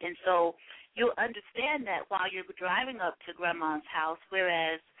eyesight. And so you'll understand that while you're driving up to Grandma's house,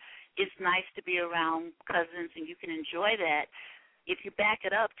 whereas it's nice to be around cousins and you can enjoy that, if you back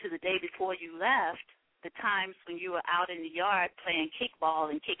it up to the day before you left, the times when you were out in the yard playing kickball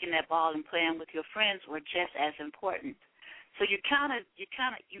and kicking that ball and playing with your friends were just as important. So you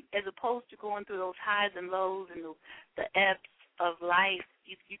as opposed to going through those highs and lows and the ebbs of life,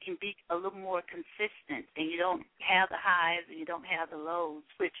 you can be a little more consistent, and you don't have the highs and you don't have the lows,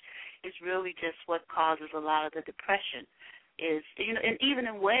 which is really just what causes a lot of the depression. Is and even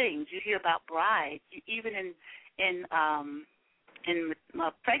in weddings, you hear about brides. Even in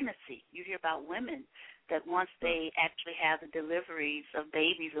pregnancy, you hear about women that once they actually have the deliveries of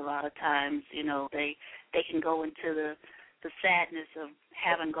babies, a lot of times, they can go into the sadness of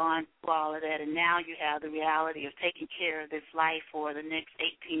having gone through all of that, and now you have the reality of taking care of this life for the next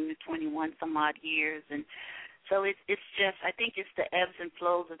 18 to 21 some odd years. And so it's just, I think it's the ebbs and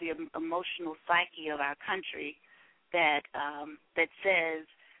flows of the emotional psyche of our country that says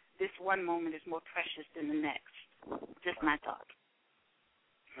this one moment is more precious than the next. Just my thought.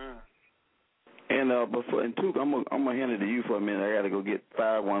 And Took, I'm gonna hand it to you for a minute. I got to go get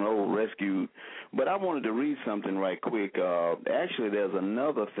 510 rescued, but I wanted to read something right quick. Actually, there's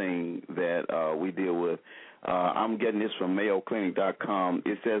another thing that we deal with. I'm getting this from MayoClinic.com.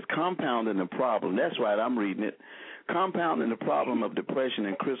 It says compounding the problem. That's right, I'm reading it. Compounding the problem of depression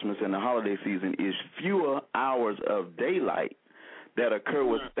in Christmas and the holiday season is fewer hours of daylight that occur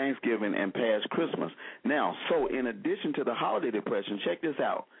with Thanksgiving and past Christmas. Now, so in addition to the holiday depression, check this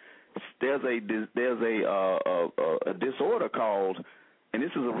out. There's a disorder called, and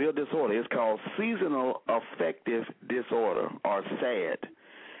this is a real disorder, it's called seasonal affective disorder, or SAD.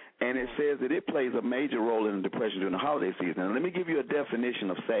 And it says that it plays a major role in depression during the holiday season. And let me give you a definition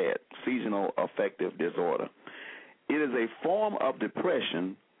of SAD, seasonal affective disorder. It is a form of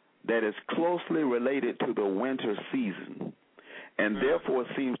depression that is closely related to the winter season and therefore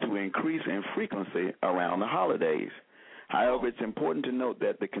seems to increase in frequency around the holidays. However, it's important to note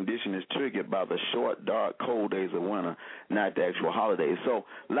that the condition is triggered by the short, dark, cold days of winter, not the actual holidays. So,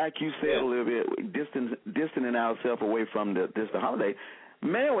 like you said a little bit, distancing ourselves away from the holiday,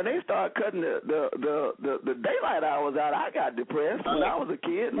 man, when they start cutting the daylight hours out, I got depressed when I was a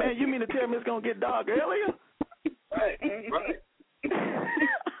kid. Man, you mean to tell me it's going to get dark earlier? Right.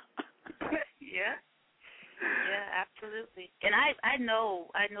 Yeah, absolutely. And I know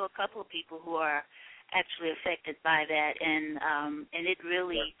a couple of people who are actually affected by that, and it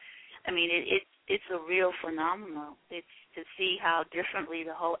really, I mean, it's a real phenomenon. It's to see how differently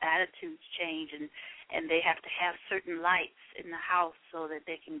the whole attitudes change, and they have to have certain lights in the house so that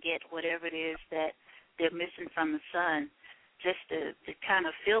they can get whatever it is that they're missing from the sun, just to kind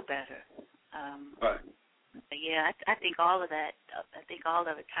of feel better. Right. Yeah, I think all of that. I think all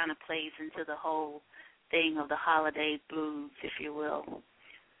of it kind of plays into the whole thing of the holiday blues, if you will.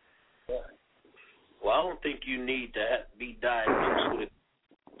 Yeah. Well, I don't think you need to be diagnosed with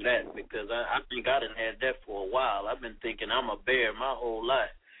that, because I think I done had that for a while. I've been thinking I'm a bear my whole life.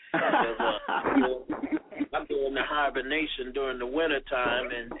 Because, I go into hibernation during the winter time,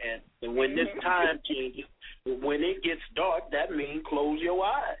 and when this time changes, when it gets dark, that means close your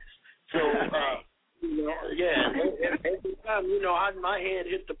eyes. So, every time, my head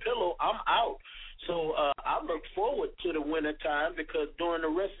hit the pillow, I'm out. So I look forward to the winter time, because during the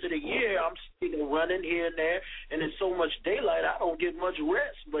rest of the year I'm still running here and there, and there's so much daylight I don't get much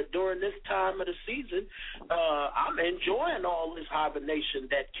rest. But during this time of the season, I'm enjoying all this hibernation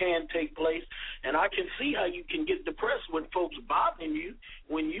that can take place, and I can see how you can get depressed when folks bothering you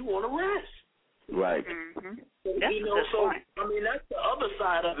when you want to rest. Right. Mm-hmm. So I mean, that's the other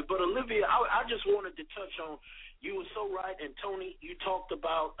side of it. But Olivia, I just wanted to touch on. You were so right, and Tony, you talked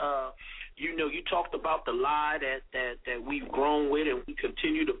about, you talked about the lie that we've grown with and we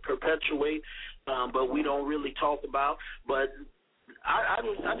continue to perpetuate, but we don't really talk about. But I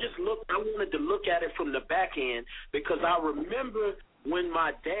wanted to look at it from the back end, because I remember when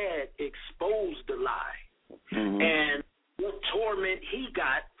my dad exposed the lie, and what torment he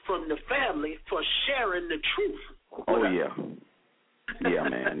got from the family for sharing the truth. Oh yeah,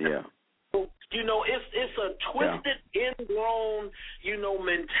 man, yeah. It's a twisted, ingrown,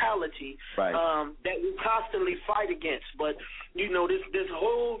 mentality that we constantly fight against. But this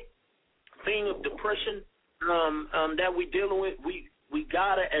whole thing of depression that we're dealing with, we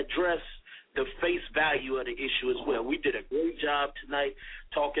gotta address the face value of the issue as well. We did a great job tonight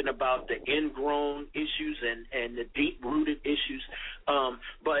talking about the ingrown issues and the deep-rooted issues.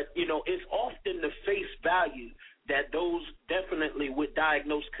 But, it's often the face value that those definitely with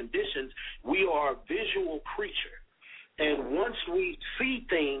diagnosed conditions, we are a visual creature. And once we see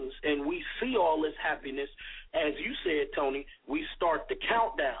things and we see all this happiness, as you said, Tony, we start the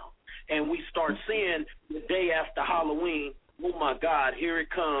countdown. And we start seeing the day after Halloween, oh, my God, here it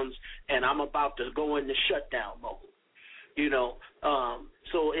comes, and I'm about to go into shutdown mode.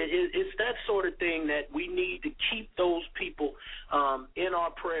 So it's that sort of thing that we need to keep those people in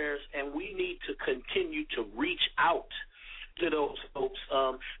our prayers, and we need to continue to reach out to those folks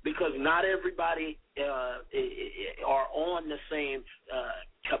because not everybody are on the same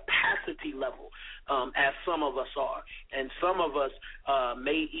capacity level as some of us are. And some of us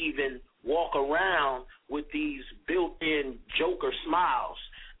may even walk around with these built-in joker smiles,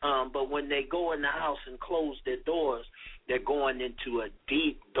 but when they go in the house and close their doors, they're going into a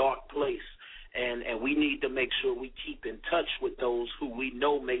deep, dark place. And we need to make sure we keep in touch with those who we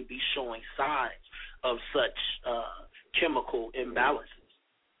know may be showing signs of such chemical imbalances.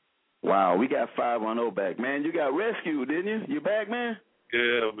 Wow, we got 510 back. Man, you got rescued, didn't you? You back, man?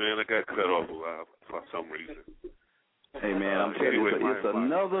 Yeah, man, I got cut off a while for some reason. Hey, man, I'm telling you, it's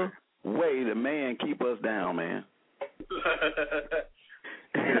another way the man keep us down, man.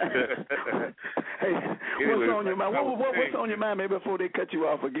 Hey, what's on your mind? What's on your mind, maybe before they cut you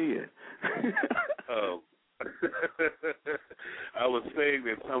off again? I was saying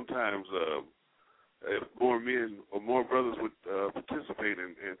that sometimes if more men or more brothers would participate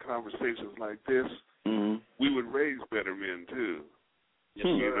in conversations like this, we would raise better men too. Yes,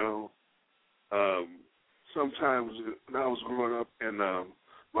 sometimes when I was growing up and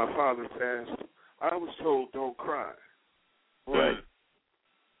my father passed, I was told don't cry. Right.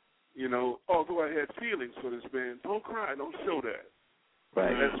 Although I had feelings for this man, don't cry, don't show that.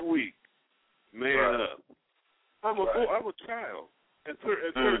 Right. That's weak. Man up. I'm a child at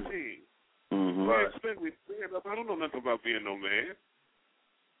 13. You expect me to stand up? I don't know nothing about being no man.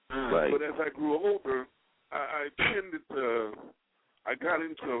 Right. But as I grew older, I got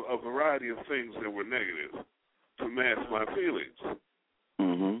into a variety of things that were negative to mask my feelings.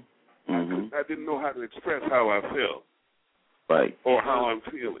 I didn't know how to express how I felt. Right. Or how I'm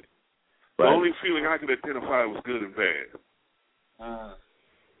feeling. The only feeling I could identify was good and bad.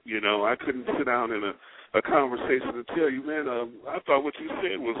 I couldn't sit down in a conversation and tell you, man, I thought what you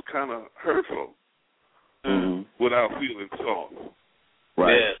said was kind of hurtful without feeling soft.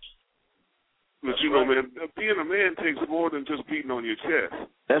 Right. Yes. But, man, being a man takes more than just beating on your chest.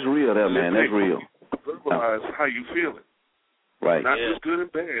 That's real, man. That's real. Verbalize how you feeling. Right. Not just good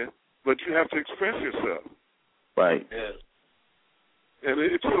and bad, but you have to express yourself. Right. Yes. And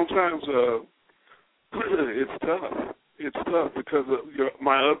it's sometimes it's tough. It's tough because of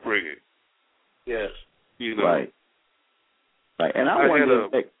my upbringing. Yes. Right. Right. And I wonder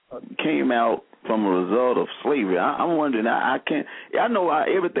if that came out from a result of slavery. I'm wondering. I can't. I know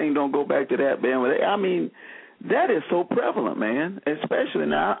everything don't go back to that, man. But I mean, that is so prevalent, man. Especially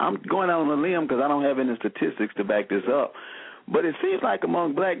now, I'm going out on a limb because I don't have any statistics to back this up. But it seems like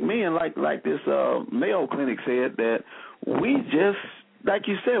among black men, like this Mayo Clinic said, that we just, like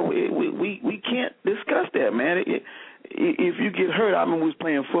you said, we can't discuss that, man. If you get hurt, I remember we was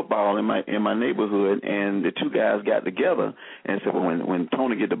playing football in my neighborhood, and the two guys got together and said, well, when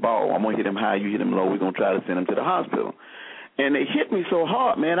Tony get the ball, I'm gonna hit him high, you hit him low, we're gonna try to send him to the hospital. And they hit me so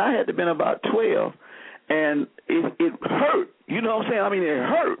hard, man. I had to been about 12, and it hurt. You know what I'm saying? I mean, it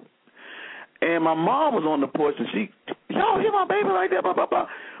hurt. And my mom was on the porch, and she, y'all hit my baby like that, blah, blah, blah.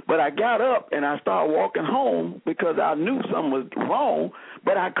 But I got up, and I started walking home because I knew something was wrong,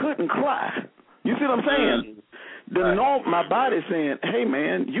 but I couldn't cry. You see what I'm saying? My body's saying, hey,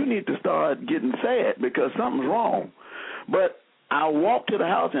 man, you need to start getting sad because something's wrong. But I walked to the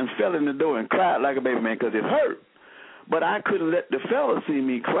house and fell in the door and cried like a baby, man, because it hurt. But I couldn't let the fella see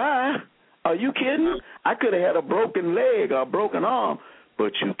me cry. Are you kidding? I could have had a broken leg or a broken arm.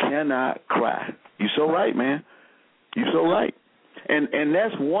 But you cannot cry. You're so right, man. You're so right. And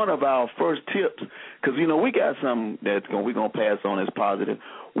that's one of our first tips, because, we got something that's we're going to pass on as positive.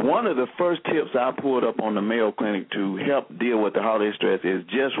 One of the first tips I pulled up on the Mayo Clinic to help deal with the holiday stress is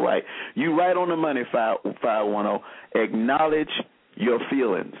just right. You right on the money, 510. Acknowledge your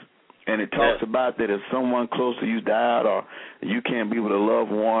feelings. And it talks about that if someone close to you died or you can't be with a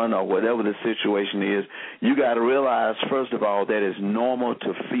loved one or whatever the situation is, you got to realize, first of all, that it's normal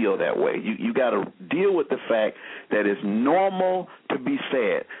to feel that way. You got to deal with the fact that it's normal to be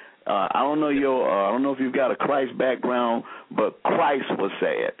sad. I don't know I don't know if you've got a Christ background, but Christ was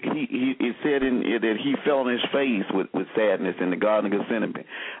sad. He said that he fell on his face with sadness in the Garden of Gethsemane.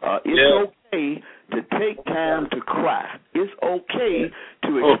 It's okay to take time to cry. It's okay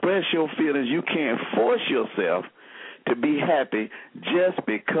to express your feelings. You can't force yourself to be happy just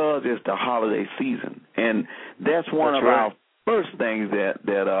because it's the holiday season, and that's one of our first things that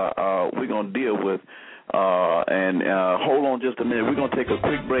we're gonna deal with. And hold on just a minute. We're gonna take a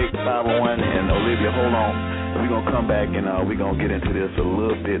quick break, 501, and Olivia, hold on. We're gonna come back and we're gonna get into this a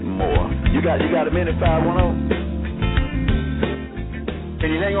little bit more. You got a minute, 510? Can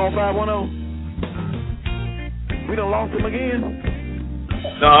you hang on, 510? We done lost him again.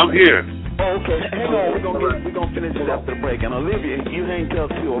 No, I'm here. Oh, okay. Hang on. We're gonna finish it after the break. And Olivia, you hang tough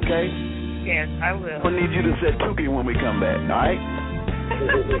too, okay? Yes, I will. I need you to set Tukey when we come back. All right?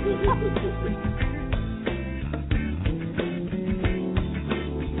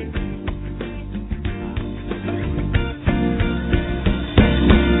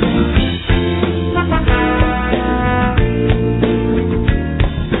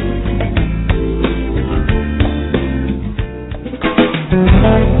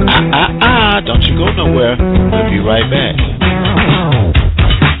 Don't you go nowhere. We'll be right back.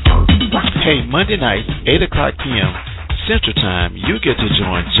 Hey, Monday night, 8 o'clock p.m. Central Time, you get to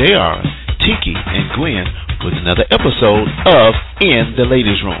join JR, Tiki, and Gwen with another episode of In the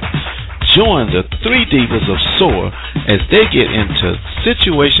Ladies' Room. Join the three divas of SOAR as they get into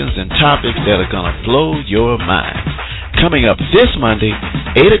situations and topics that are going to blow your mind. Coming up this Monday,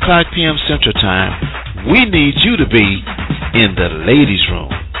 8 o'clock p.m. Central Time, we need you to be in the Ladies'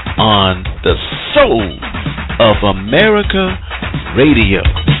 Room on the Soul of America Radio.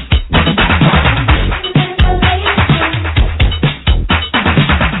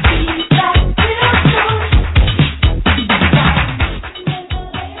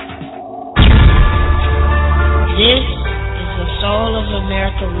 This is the Soul of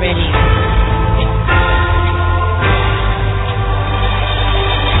America Radio.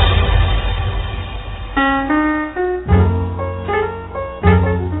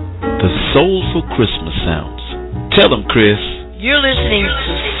 Soulful Christmas sounds. Tell them, Chris. You're listening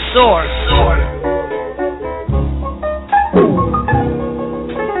to SOAR.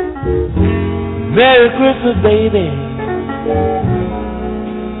 Merry Christmas, baby.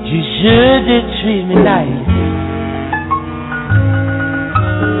 You sure did treat me nice.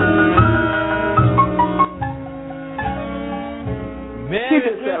 He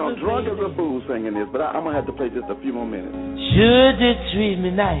just sounds drunk as a fool singing this, but I'm going to have to play just a few more minutes. Sure did treat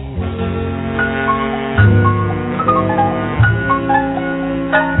me nice.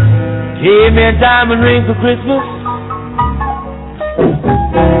 Gave me a diamond ring for Christmas.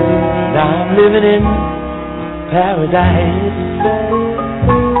 Now I'm living in paradise.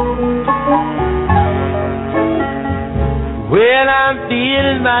 Well, I'm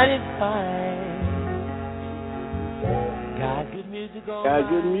feeling mighty fine. Got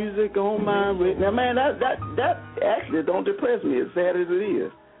good music on my radio. Now, man, that actually don't depress me as sad as it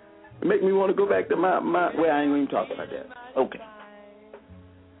is. It make me want to go back to my well, I ain't even talking about that. Okay.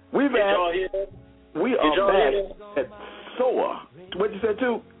 We are back at SOAR. What you said,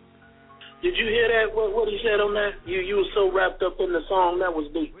 too? Did you hear that? What he said on that? You were so wrapped up in the song. That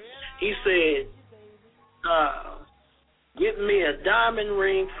was deep. He said, "Give me a diamond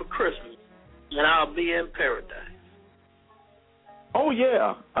ring for Christmas, and I'll be in paradise." Oh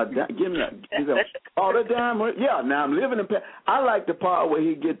yeah, give me the diamond. Yeah, now I'm living in paradise. I like the part where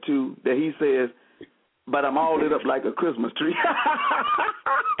he get to that he says, "But I'm all lit up like a Christmas tree."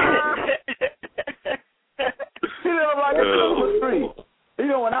 He lit up like a Christmas tree. You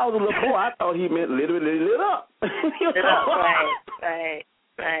know, when I was a little boy, I thought he meant literally lit up.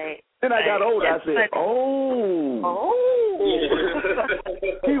 Right. Then I got older, I said, "Oh."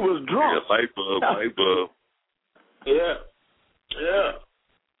 He was drunk. Yeah, light bulb. Yeah.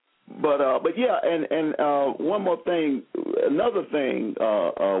 But yeah, and one more thing, another thing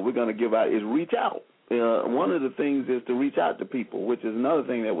we're going to give out is reach out. One of the things is to reach out to people, which is another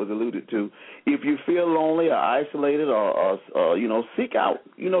thing that was alluded to. If you feel lonely or isolated or seek out,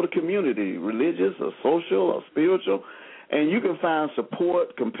 the community, religious or social or spiritual, and you can find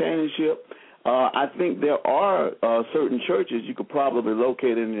support, companionship. I think there are certain churches you could probably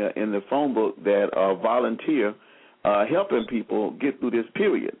locate in the phone book that volunteer helping people get through this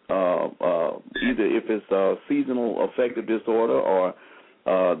period, either if it's seasonal affective disorder or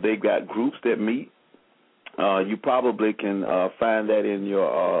they've got groups that meet. You probably can find that in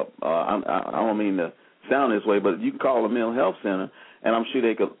your, I don't mean to sound this way, but you can call a mental health center, and I'm sure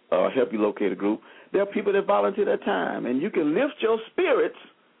they could help you locate a group. There are people that volunteer their time, and you can lift your spirits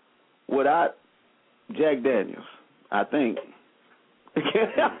without Jack Daniels, I think.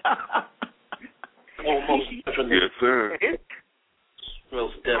 Almost definitely. Yes, sir.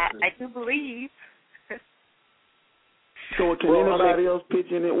 Most definitely. I do believe. So can anybody else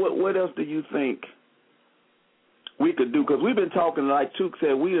pitch in it? What else do you think we could do? Because we've been talking, like Took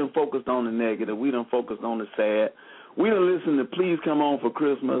said, we done focused on the negative. We done focused on the sad. We done listened to Please Come On for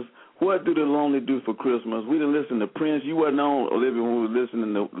Christmas. What do the lonely do for Christmas? We done listened to Prince. You wasn't on, Olivia, when we were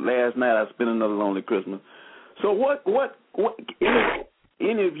listening to last night. I spent another lonely Christmas. So what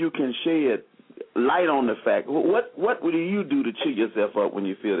any of you can shed light on the fact, what do you do to cheer yourself up when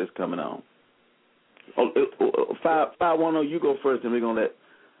you feel this coming on? 510, you go first, and we're going to let...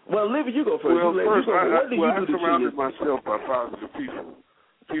 Well, Olivia, you go first. Well, first, what do you do I to cheer surrounded yourself? myself by positive people.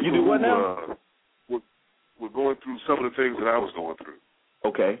 You do what now? Were going through some of the things that I was going through.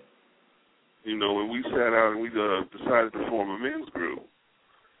 Okay. You know, when we sat out and we decided to form a men's group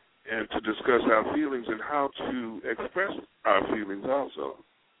and to discuss our feelings and how to express our feelings also.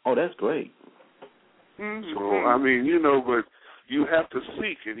 Oh, that's great. Mm-hmm. So, I mean, you know, but you have to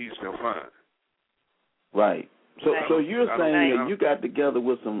seek and he shall find. Right. So you're saying that you got together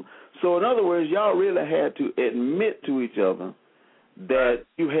with some... So, in other words, y'all really had to admit to each other that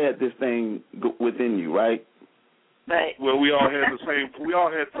you had this thing within you, right? Right. Well, we all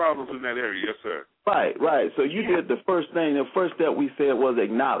had problems in that area, yes, sir. Right. So you did the first thing. The first step we said was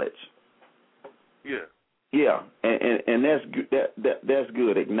acknowledge. Yeah. Yeah, and that's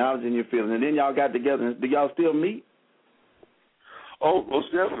good. Acknowledging your feelings, and then y'all got together. Do y'all still meet? Oh,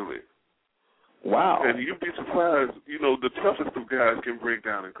 most definitely. Wow. And you'd be surprised. You know, the toughest of guys can break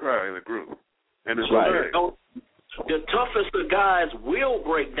down and cry in a group, and it's right. okay. The toughest of guys will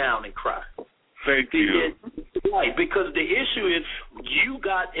break down and cry. Thank you. Right, because the issue is you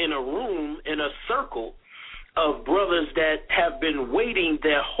got in a room, in a circle of brothers that have been waiting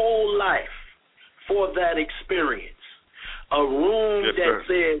their whole life for that experience. A room that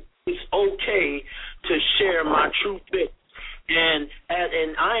says it's okay to share my true fit. And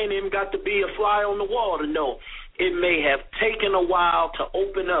I ain't even got to be a fly on the wall to know it may have taken a while to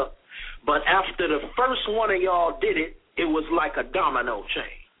open up, but after the first one of y'all did it, it was like a domino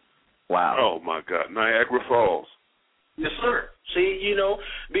chain. Wow. Oh, my God. Niagara Falls. Yes, sir. See, you know,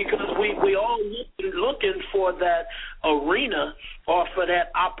 because we all looking for that arena or for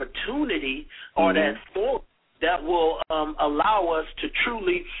that opportunity or that forum that will allow us to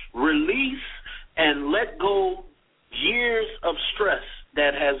truly release and let go years of stress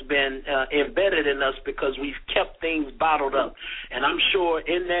that has been embedded in us because we've kept things bottled up. And I'm sure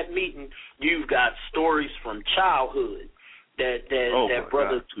in that meeting you've got stories from childhood that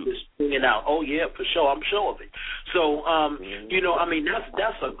brother is bringing out. Oh yeah, for sure. I'm sure of it. So you know, I mean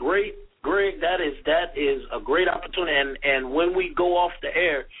that's a great, Greg. That is a great opportunity. And when we go off the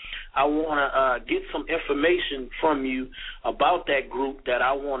air, I want to get some information from you about that group that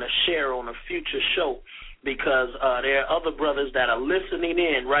I want to share on a future show. Because there are other brothers that are listening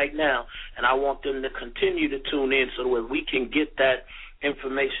in right now, and I want them to continue to tune in so that we can get that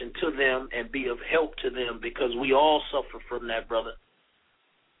information to them and be of help to them, because we all suffer from that, brother.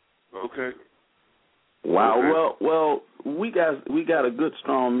 Okay. Wow. Okay. Well, we got a good,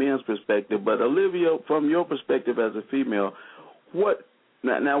 strong men's perspective, but Olivia, from your perspective as a female, what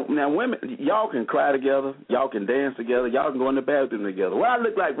now women, y'all can cry together, y'all can dance together, y'all can go in the bathroom together. Well, I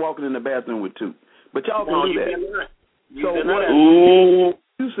look like walking in the bathroom with two. But y'all can do that. So what do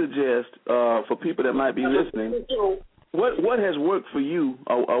you suggest for people that might be listening? What has worked for you,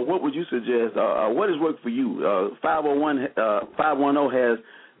 or what would you suggest? What has worked for you? 510 has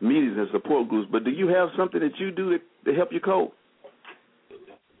meetings and support groups, but do you have something that you do to help you cope?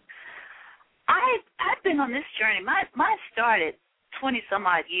 I've been on this journey. Mine started 20 some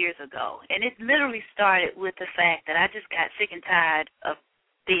odd years ago, and it literally started with the fact that I just got sick and tired of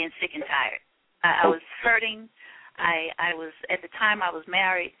being sick and tired. I was hurting. I was, at the time I was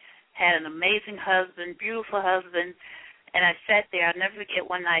married, had an amazing husband, beautiful husband, and I sat there. I'll never forget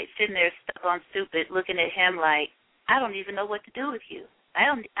one night sitting there stuck on stupid, looking at him like, I don't even know what to do with you. I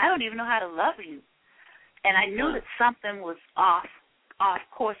don't even know how to love you. And I knew that something was off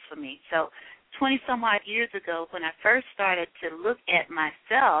course for me. So 20 some odd years ago, when I first started to look at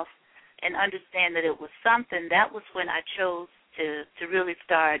myself and understand that it was something, that was when I chose to really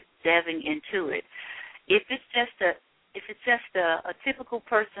start delving into it. If it's just a typical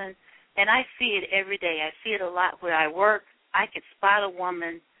person, and I see it every day. I see it a lot where I work. I could spot a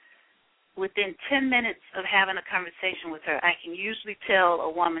woman within 10 minutes of having a conversation with her. I can usually tell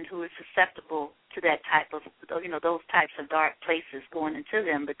a woman who is susceptible to that type of, those types of dark places going into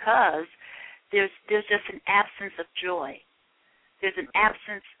them, because there's just an absence of joy. there's an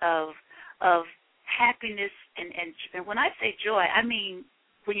absence of happiness, and when I say joy, I mean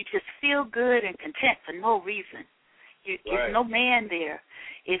when you just feel good and content for no reason. There's no man there.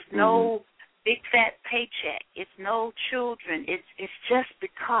 It's no big fat paycheck. It's no children. It's just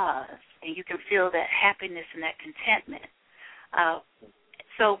because, and you can feel that happiness and that contentment.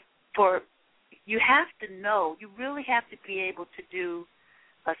 So you have to know, you really have to be able to do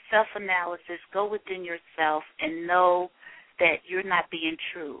a self-analysis, go within yourself, and know that you're not being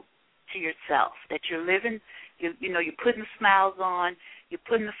true to yourself, that you're living, you're putting smiles on, you're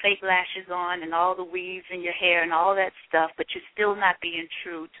putting the fake lashes on and all the weaves in your hair and all that stuff, but you're still not being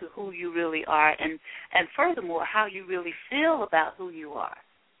true to who you really are and furthermore, how you really feel about who you are.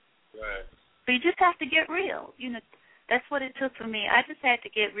 Right. So you just have to get real. That's what it took for me. I just had to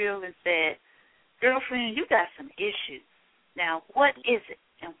get real and said, girlfriend, you got some issues. Now, what is it?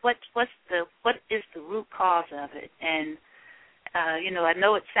 And what is the root cause of it? And I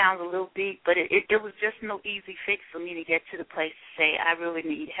know it sounds a little deep, but it was just no easy fix for me to get to the place to say I really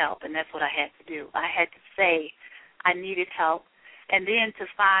need help, and that's what I had to do. I had to say I needed help, and then to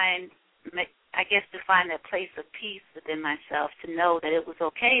find that place of peace within myself, to know that it was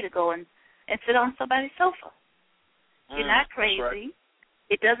okay to go and sit on somebody's sofa. You're not crazy. Right.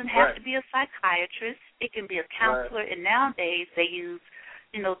 It doesn't have to be a psychiatrist. It can be a counselor, and nowadays they use,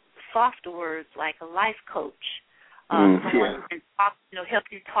 softer words like a life coach. Someone who can help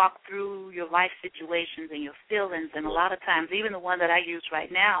you talk through your life situations and your feelings. And a lot of times, even the one that I use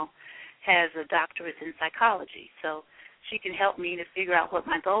right now has a doctorate in psychology. So she can help me to figure out what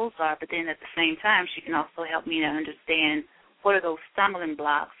my goals are, but then at the same time, she can also help me to understand what are those stumbling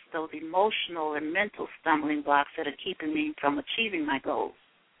blocks, those emotional and mental stumbling blocks that are keeping me from achieving my goals.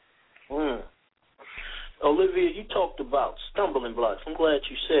 Olivia, you talked about stumbling blocks. I'm glad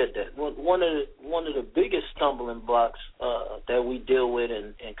you said that. One of the biggest stumbling blocks that we deal with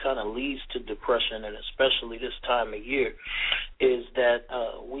and kind of leads to depression, and especially this time of year, is that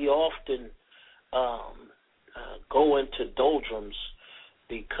we often go into doldrums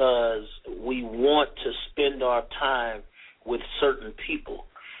because we want to spend our time with certain people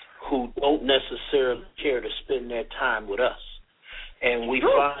who don't necessarily care to spend their time with us. And we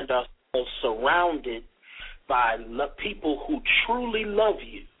find ourselves surrounded by people who truly love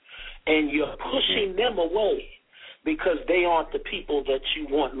you, and you're pushing them away because they aren't the people that you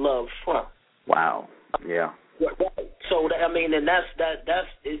want love from. Wow. Yeah. So and that's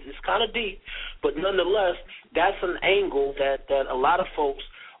it's kind of deep, but nonetheless, that's an angle that a lot of folks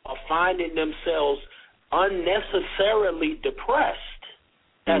are finding themselves unnecessarily depressed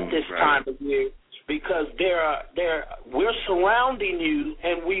at this time of year, because we're surrounding you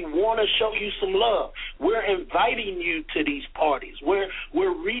and we want to show you some love. We're inviting you to these parties. We're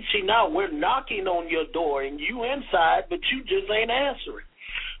reaching out. We're knocking on your door, and you inside, but you just ain't answering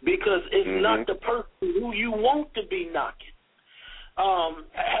because it's not the person who you want to be knocking.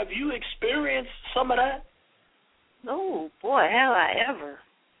 Have you experienced some of that? Oh, boy, have I ever.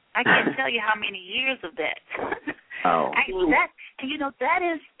 I can't tell you how many years of that.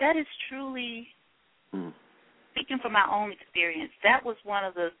 That is truly, speaking from my own experience, that was one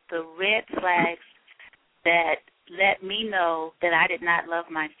of the red flags that let me know that I did not love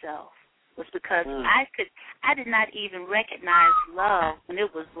myself, was because I did not even recognize love when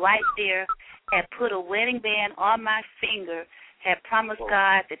it was right there, had put a wedding band on my finger, had promised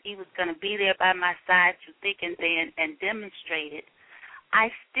God that he was going to be there by my side through thick and thin and demonstrate it. I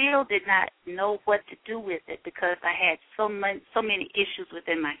still did not know what to do with it because I had so many issues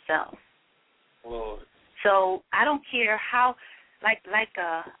within myself. Lord. So I don't care how,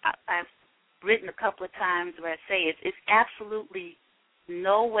 I've written a couple of times where I say it's absolutely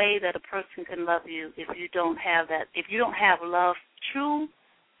no way that a person can love you if you don't have that. If you don't have love, true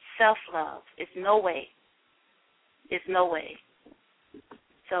self-love, it's no way. It's no way.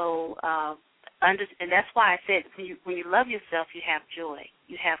 So, and that's why I said when you love yourself, you have joy,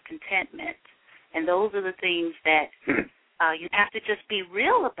 you have contentment, and those are the things that you have to just be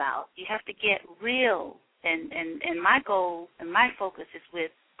real about. You have to get real, and my goal and my focus is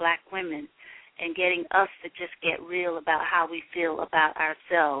with Black women and getting us to just get real about how we feel about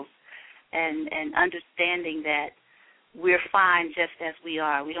ourselves, and understanding that we're fine just as we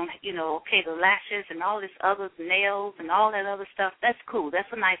are. We don't, the lashes and all this other nails and all that other stuff, that's cool. That's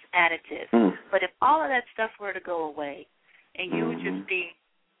a nice additive. But if all of that stuff were to go away and you would just be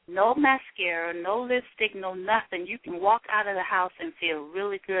no mascara, no lipstick, no nothing, you can walk out of the house and feel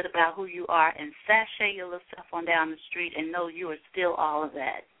really good about who you are and sashay your little stuff on down the street and know you are still all of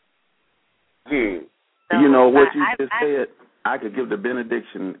that. So what you just said, I could give the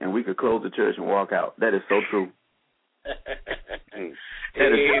benediction and we could close the church and walk out. That is so true.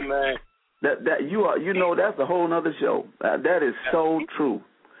 Amen. That you are, that's a whole nother show. That is so true.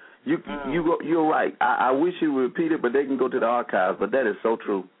 You're right. I wish you would repeat it, but they can go to the archives. But that is so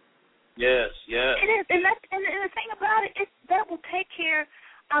true. Yes, yes. It is, and the thing about it is that will take care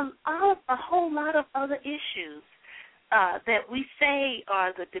of a whole lot of other issues that we say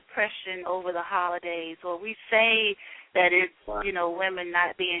are the depression over the holidays, or we say that it's women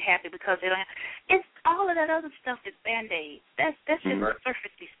not being happy because they don't. It's all of that other stuff is Band-Aid. That's just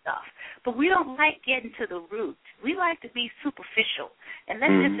surfacey stuff. But we don't like getting to the root. We like to be superficial. And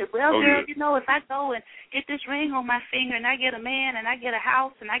let's just say, well, girl, if I go and get this ring on my finger and I get a man and I get a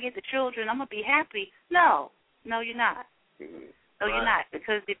house and I get the children, I'm gonna be happy. No, you're not. No, you're not.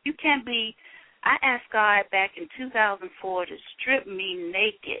 Because if you can't be, I asked God back in 2004 to strip me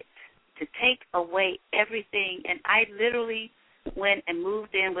naked, to take away everything, and I literally went and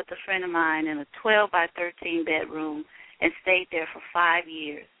moved in with a friend of mine in a 12 by 13 bedroom and stayed there for 5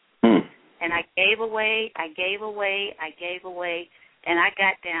 years. And I gave away, and I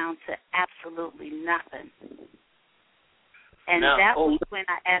got down to absolutely nothing. And that was when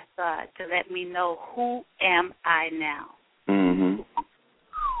I asked God to let me know, who am I now?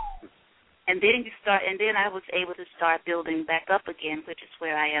 And then I was able to start building back up again, which is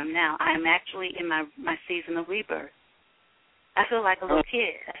where I am now. I am actually in my season of rebirth. I feel like a little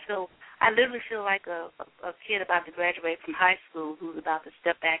kid. I literally feel like a kid about to graduate from high school who's about to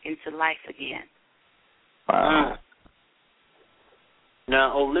step back into life again. Wow.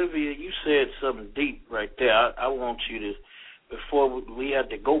 Now, Olivia, you said something deep right there. I want you to, before we had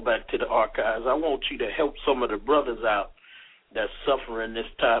to go back to the archives, I want you to help some of the brothers out that's suffering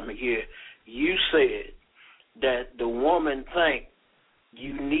this time of year. You said that the woman think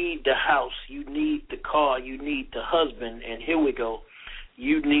you need the house, you need the car, you need the husband, and here we go,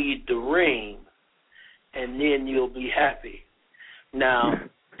 you need the ring, and then you'll be happy. Now,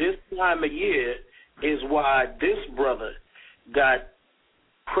 this time of year is why this brother got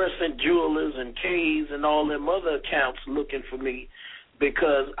Crescent Jewelers and K's and all them other accounts looking for me,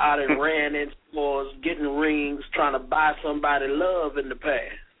 because I done ran in stores getting rings trying to buy somebody love in the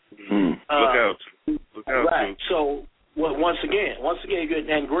past. Look out. Right. So, once again,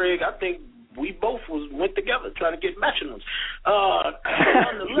 and Greg, I think we both went together trying to get matching ones.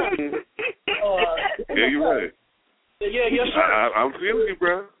 Yeah, you're right. Yeah, yes, sir. I'm feeling you,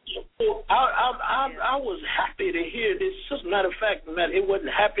 bro. I was happy to hear this. As a matter of fact, it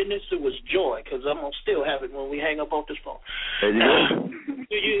wasn't happiness, it was joy, because I'm going to still have it when we hang up off this phone.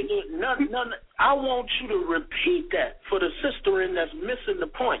 I want you to repeat that for the sister in that's missing the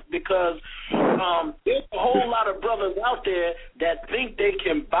point, because there's a whole lot of brothers out there that think they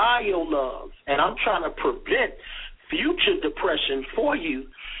can buy your love, and I'm trying to prevent future depression for you.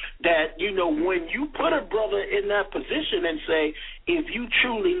 That, when you put a brother in that position and say, if you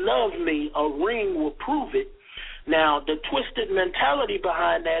truly love me, a ring will prove it. Now, the twisted mentality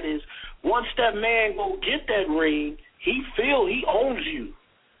behind that is, once that man go get that ring, he feel he owns you.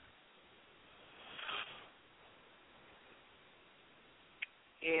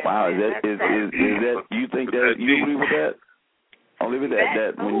 Yeah, wow, is that you think that you agree with that? Only with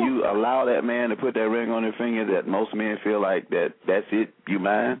that when you allow that man to put that ring on your finger, that most men feel like that's it, you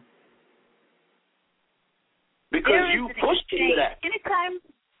mine? Because you pushed into that. Anytime,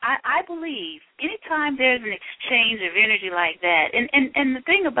 I believe, anytime there's an exchange of energy like that, and the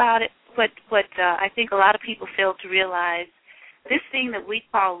thing about it, what I think a lot of people fail to realize, this thing that we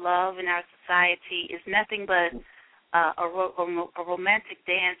call love in our society is nothing but a romantic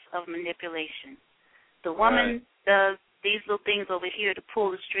dance of manipulation. The woman does these little things over here to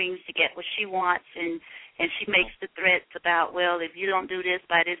pull the strings to get what she wants, and she makes the threats about, well, if you don't do this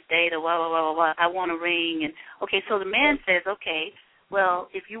by this date, or blah, blah, blah, blah, I want a ring. And okay, so the man says, okay, well,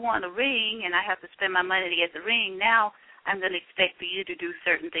 if you want a ring and I have to spend my money to get the ring, now I'm going to expect for you to do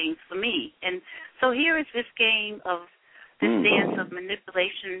certain things for me. And so here is this game of this dance of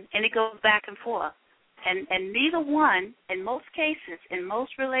manipulation, and it goes back and forth. And neither one, in most cases, in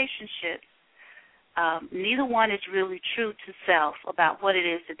most relationships, neither one is really true to self about what it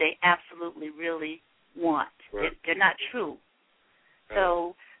is that they absolutely really want. Right. They're not true. Right.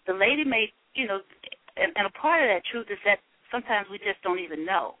 So the lady may, and a part of that truth is that sometimes we just don't even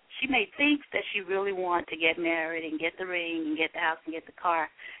know. She may think that she really wants to get married and get the ring and get the house and get the car.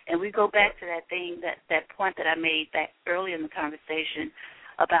 And we go back to that thing, that point that I made back early in the conversation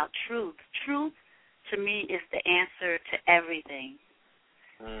about truth. Truth, to me, is the answer to everything.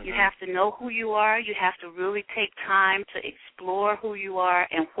 Mm-hmm. You have to know who you are. You have to really take time to explore who you are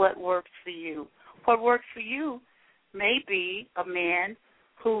and what works for you. What works for you may be a man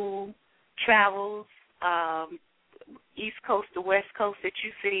who travels East Coast to West Coast that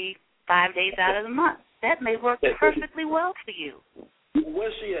you see 5 days out of the month. That may work perfectly well for you.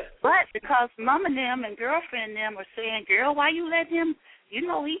 Where's she at? But because mom and them and girlfriend and them are saying, girl, why you let him, he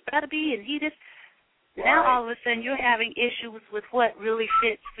gotta be, and he just, now all of a sudden you're having issues with what really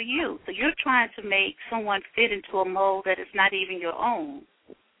fits for you. So you're trying to make someone fit into a mold that is not even your own.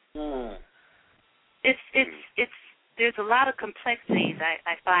 It's there's a lot of complexities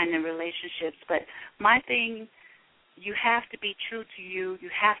I find in relationships, but my thing, you have to be true to you. You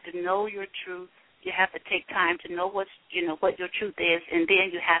have to know your truth. You have to take time to know what your truth is, and then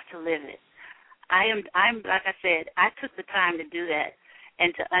you have to live it. I'm like I said, I took the time to do that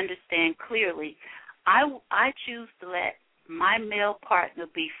and to understand clearly. I choose to let my male partner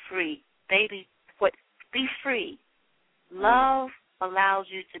be free. Baby, be free. Love allows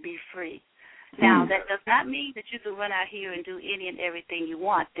you to be free. Now, that does not mean that you can run out here and do any and everything you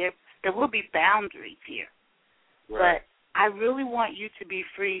want. There will be boundaries here. Right. But I really want you to be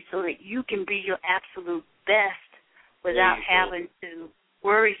free so that you can be your absolute best without having to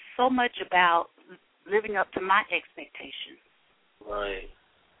worry so much about living up to my expectations. Right.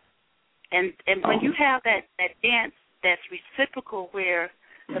 And when you have that dance that's reciprocal where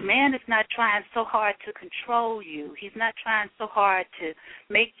the man is not trying so hard to control you, he's not trying so hard to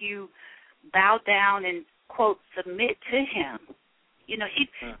make you bow down and, quote, submit to him.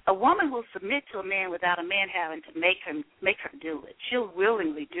 A woman will submit to a man without a man having to make her do it. She'll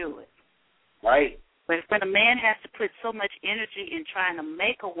willingly do it. Right. But when a man has to put so much energy in trying to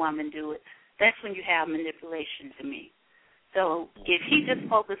make a woman do it, that's when you have manipulation to me. So if he just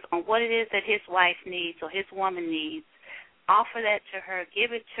focuses on what it is that his wife needs or his woman needs, offer that to her,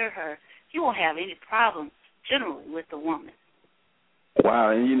 give it to her, you won't have any problems generally with the woman.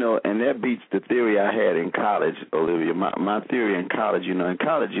 Wow, and that beats the theory I had in college, Olivia. My theory in college, in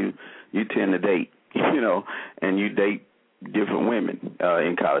college you tend to date, and you date different women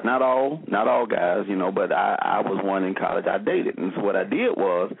in college. Not all guys, but I was one in college I dated. And so what I did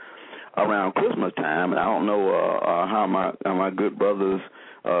was around Christmas time, and I don't know how my good brothers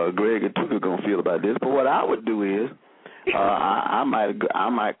Greg and Tuka are gonna feel about this, but what I would do is I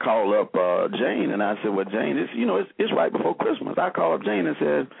might call up Jane, and I said, well, Jane, it's right before Christmas. I call up Jane and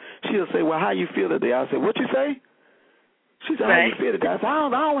said, she'll say, well, how you feel today? I said, what you say? She said, how you feel today? I said, I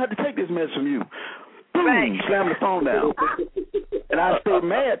don't have to take this message from you. Boom, slam the phone down. And I stayed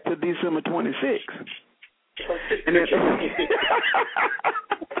mad till December 26th. And then,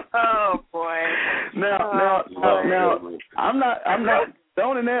 oh boy! Now, I'm not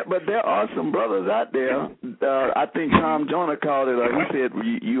doning that, but there are some brothers out there. I think Tom Jonah called it. He said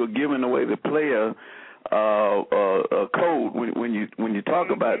you are giving away the player a code when you talk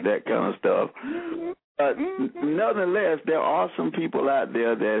about that kind of stuff. But nonetheless, there are some people out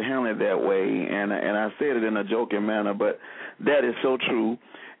there that handle it that way, and I said it in a joking manner, but that is so true.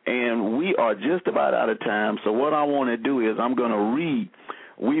 And we are just about out of time, so what I want to do is I'm going to read.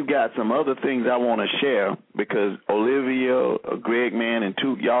 We've got some other things I want to share because Olivia, Greg Man, and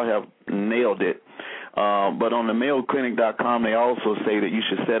Toot, y'all have nailed it. But on the mailclinic.com, they also say that you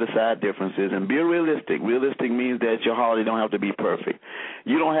should set aside differences and be realistic. Realistic means that your holiday don't have to be perfect.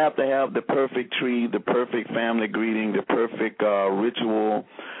 You don't have to have the perfect tree, the perfect family greeting, the perfect ritual,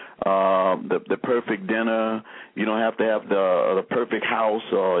 the perfect dinner. You don't have to have the perfect house.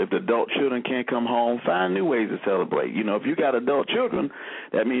 If the adult children can't come home, find new ways to celebrate. If you got adult children,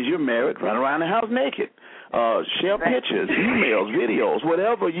 that means you're married, run around the house naked. Share pictures, emails, videos,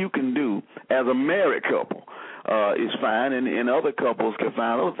 whatever you can do as a married couple is fine, and other couples can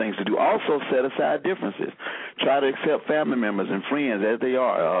find other things to do. Also, set aside differences. Try to accept family members and friends as they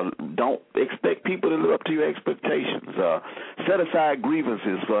are. Don't expect people to live up to your expectations. Set aside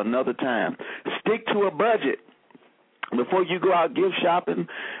grievances for another time. Stick to a budget. Before you go out gift shopping,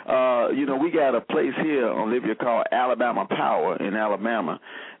 we got a place here on Olivia called Alabama Power in Alabama.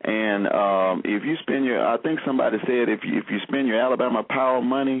 And if you spend I think somebody said if you spend your Alabama Power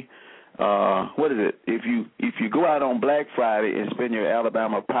money, what is it? If you go out on Black Friday and spend your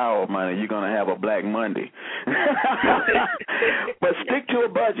Alabama Power money, you're gonna have a Black Monday. But stick to a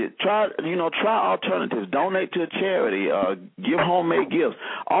budget. Try alternatives. Donate to a charity. Give homemade gifts.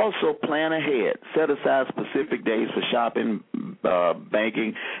 Also, plan ahead. Set aside specific days for shopping,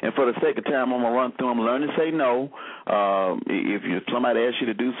 banking, and for the sake of time, I'm gonna run through them. Learn to say no. If somebody asks you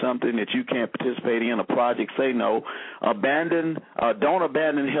to do something that you can't participate in, a project, say no. Don't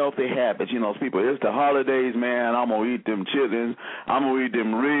abandon healthy habits. People, it's the holidays, man. I'm going to eat them chitlins. I'm going to eat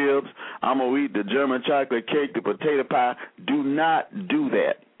them ribs. I'm going to eat the German chocolate cake, the potato pie. Do not do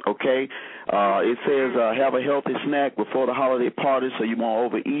that, okay? It says have a healthy snack before the holiday party so you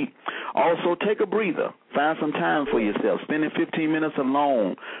won't overeat. Also, take a breather. Find some time for yourself. Spending 15 minutes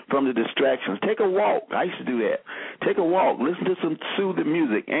alone from the distractions. Take a walk. I used to do that. Take a walk. Listen to some soothing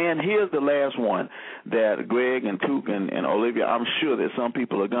music. And here's the last one that Greg and Took and Olivia, I'm sure that some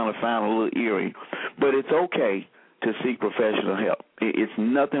people are going to find a little eerie, but it's okay to seek professional help. It's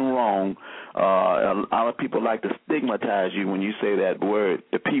nothing wrong. A lot of people like to stigmatize you when you say that word,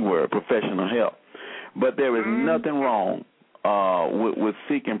 the P word, professional help. But there is nothing wrong with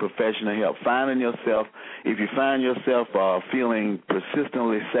seeking professional help. Finding yourself, if you find yourself feeling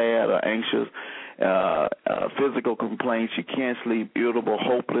persistently sad or anxious, physical complaints, you can't sleep, irritable,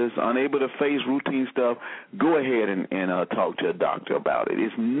 hopeless, unable to face routine stuff, go ahead and talk to a doctor about it.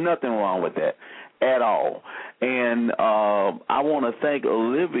 There's nothing wrong with that at all. And I want to thank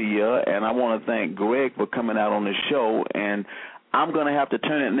Olivia and I want to thank Greg for coming out on the show. And I'm going to have to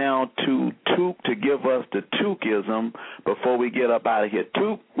turn it now to Took to give us the Tookism before we get up out of here.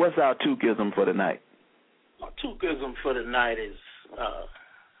 Took, what's our Tookism for tonight? Our Tookism for tonight is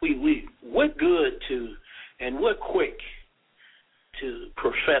we're good to and we're quick to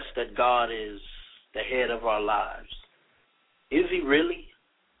profess that God is the head of our lives. Is he really?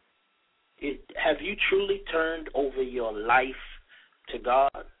 Have you truly turned over your life to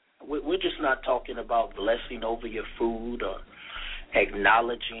God? We're just not talking about blessing over your food or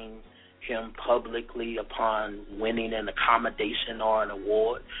acknowledging him publicly upon winning an accommodation or an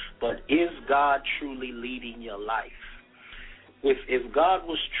award, but is God truly leading your life? If God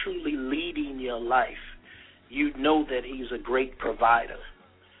was truly leading your life, you'd know that he's a great provider.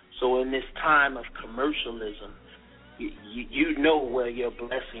 So in this time of commercialism, you know where your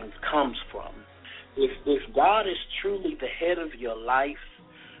blessings comes from. If God is truly the head of your life,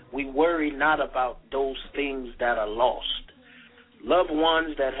 we worry not about those things that are lost. Loved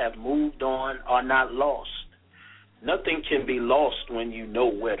ones that have moved on are not lost. Nothing can be lost when you know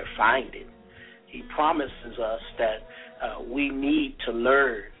where to find it. He promises us that we need to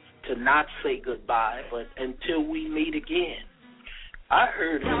learn to not say goodbye, but until we meet again. I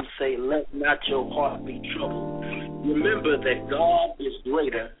heard him say, let not your heart be troubled. Remember that God is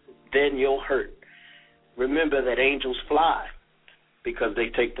greater than your hurt. Remember that angels fly because they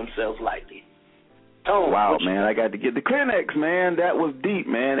take themselves lightly. Tone, wow, man, I got to get the Kleenex, man. That was deep,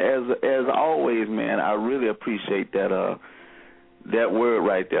 man. As always, man, I really appreciate that that word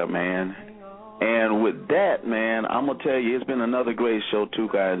right there, man. And with that, man, I'm going to tell you, it's been another great show, too.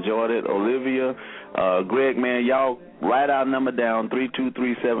 I enjoyed it. Olivia, Greg, man, y'all write our number down,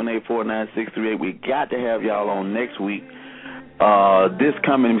 323-784-9638. We got to have y'all on next week. This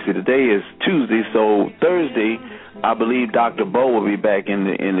coming, let me see, today is Tuesday, so Thursday, I believe Dr. Bo will be back in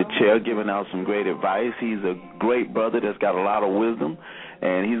the chair giving out some great advice. He's a great brother that's got a lot of wisdom,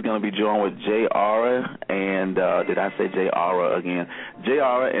 and he's going to be joined with J. Ara and, did I say J. Ara again? J.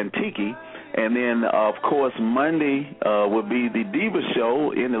 Ara and Tiki. And then, of course, Monday will be the Diva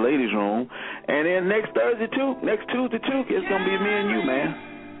Show in the ladies' room. And then next Tuesday, it's going to be me and you, man.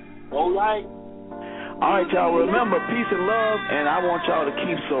 All right. All right, y'all. Remember, peace and love, and I want y'all to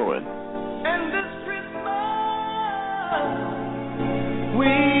keep soaring. And this Christmas,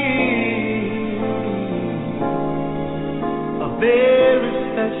 we a very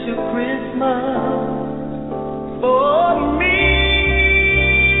special Christmas.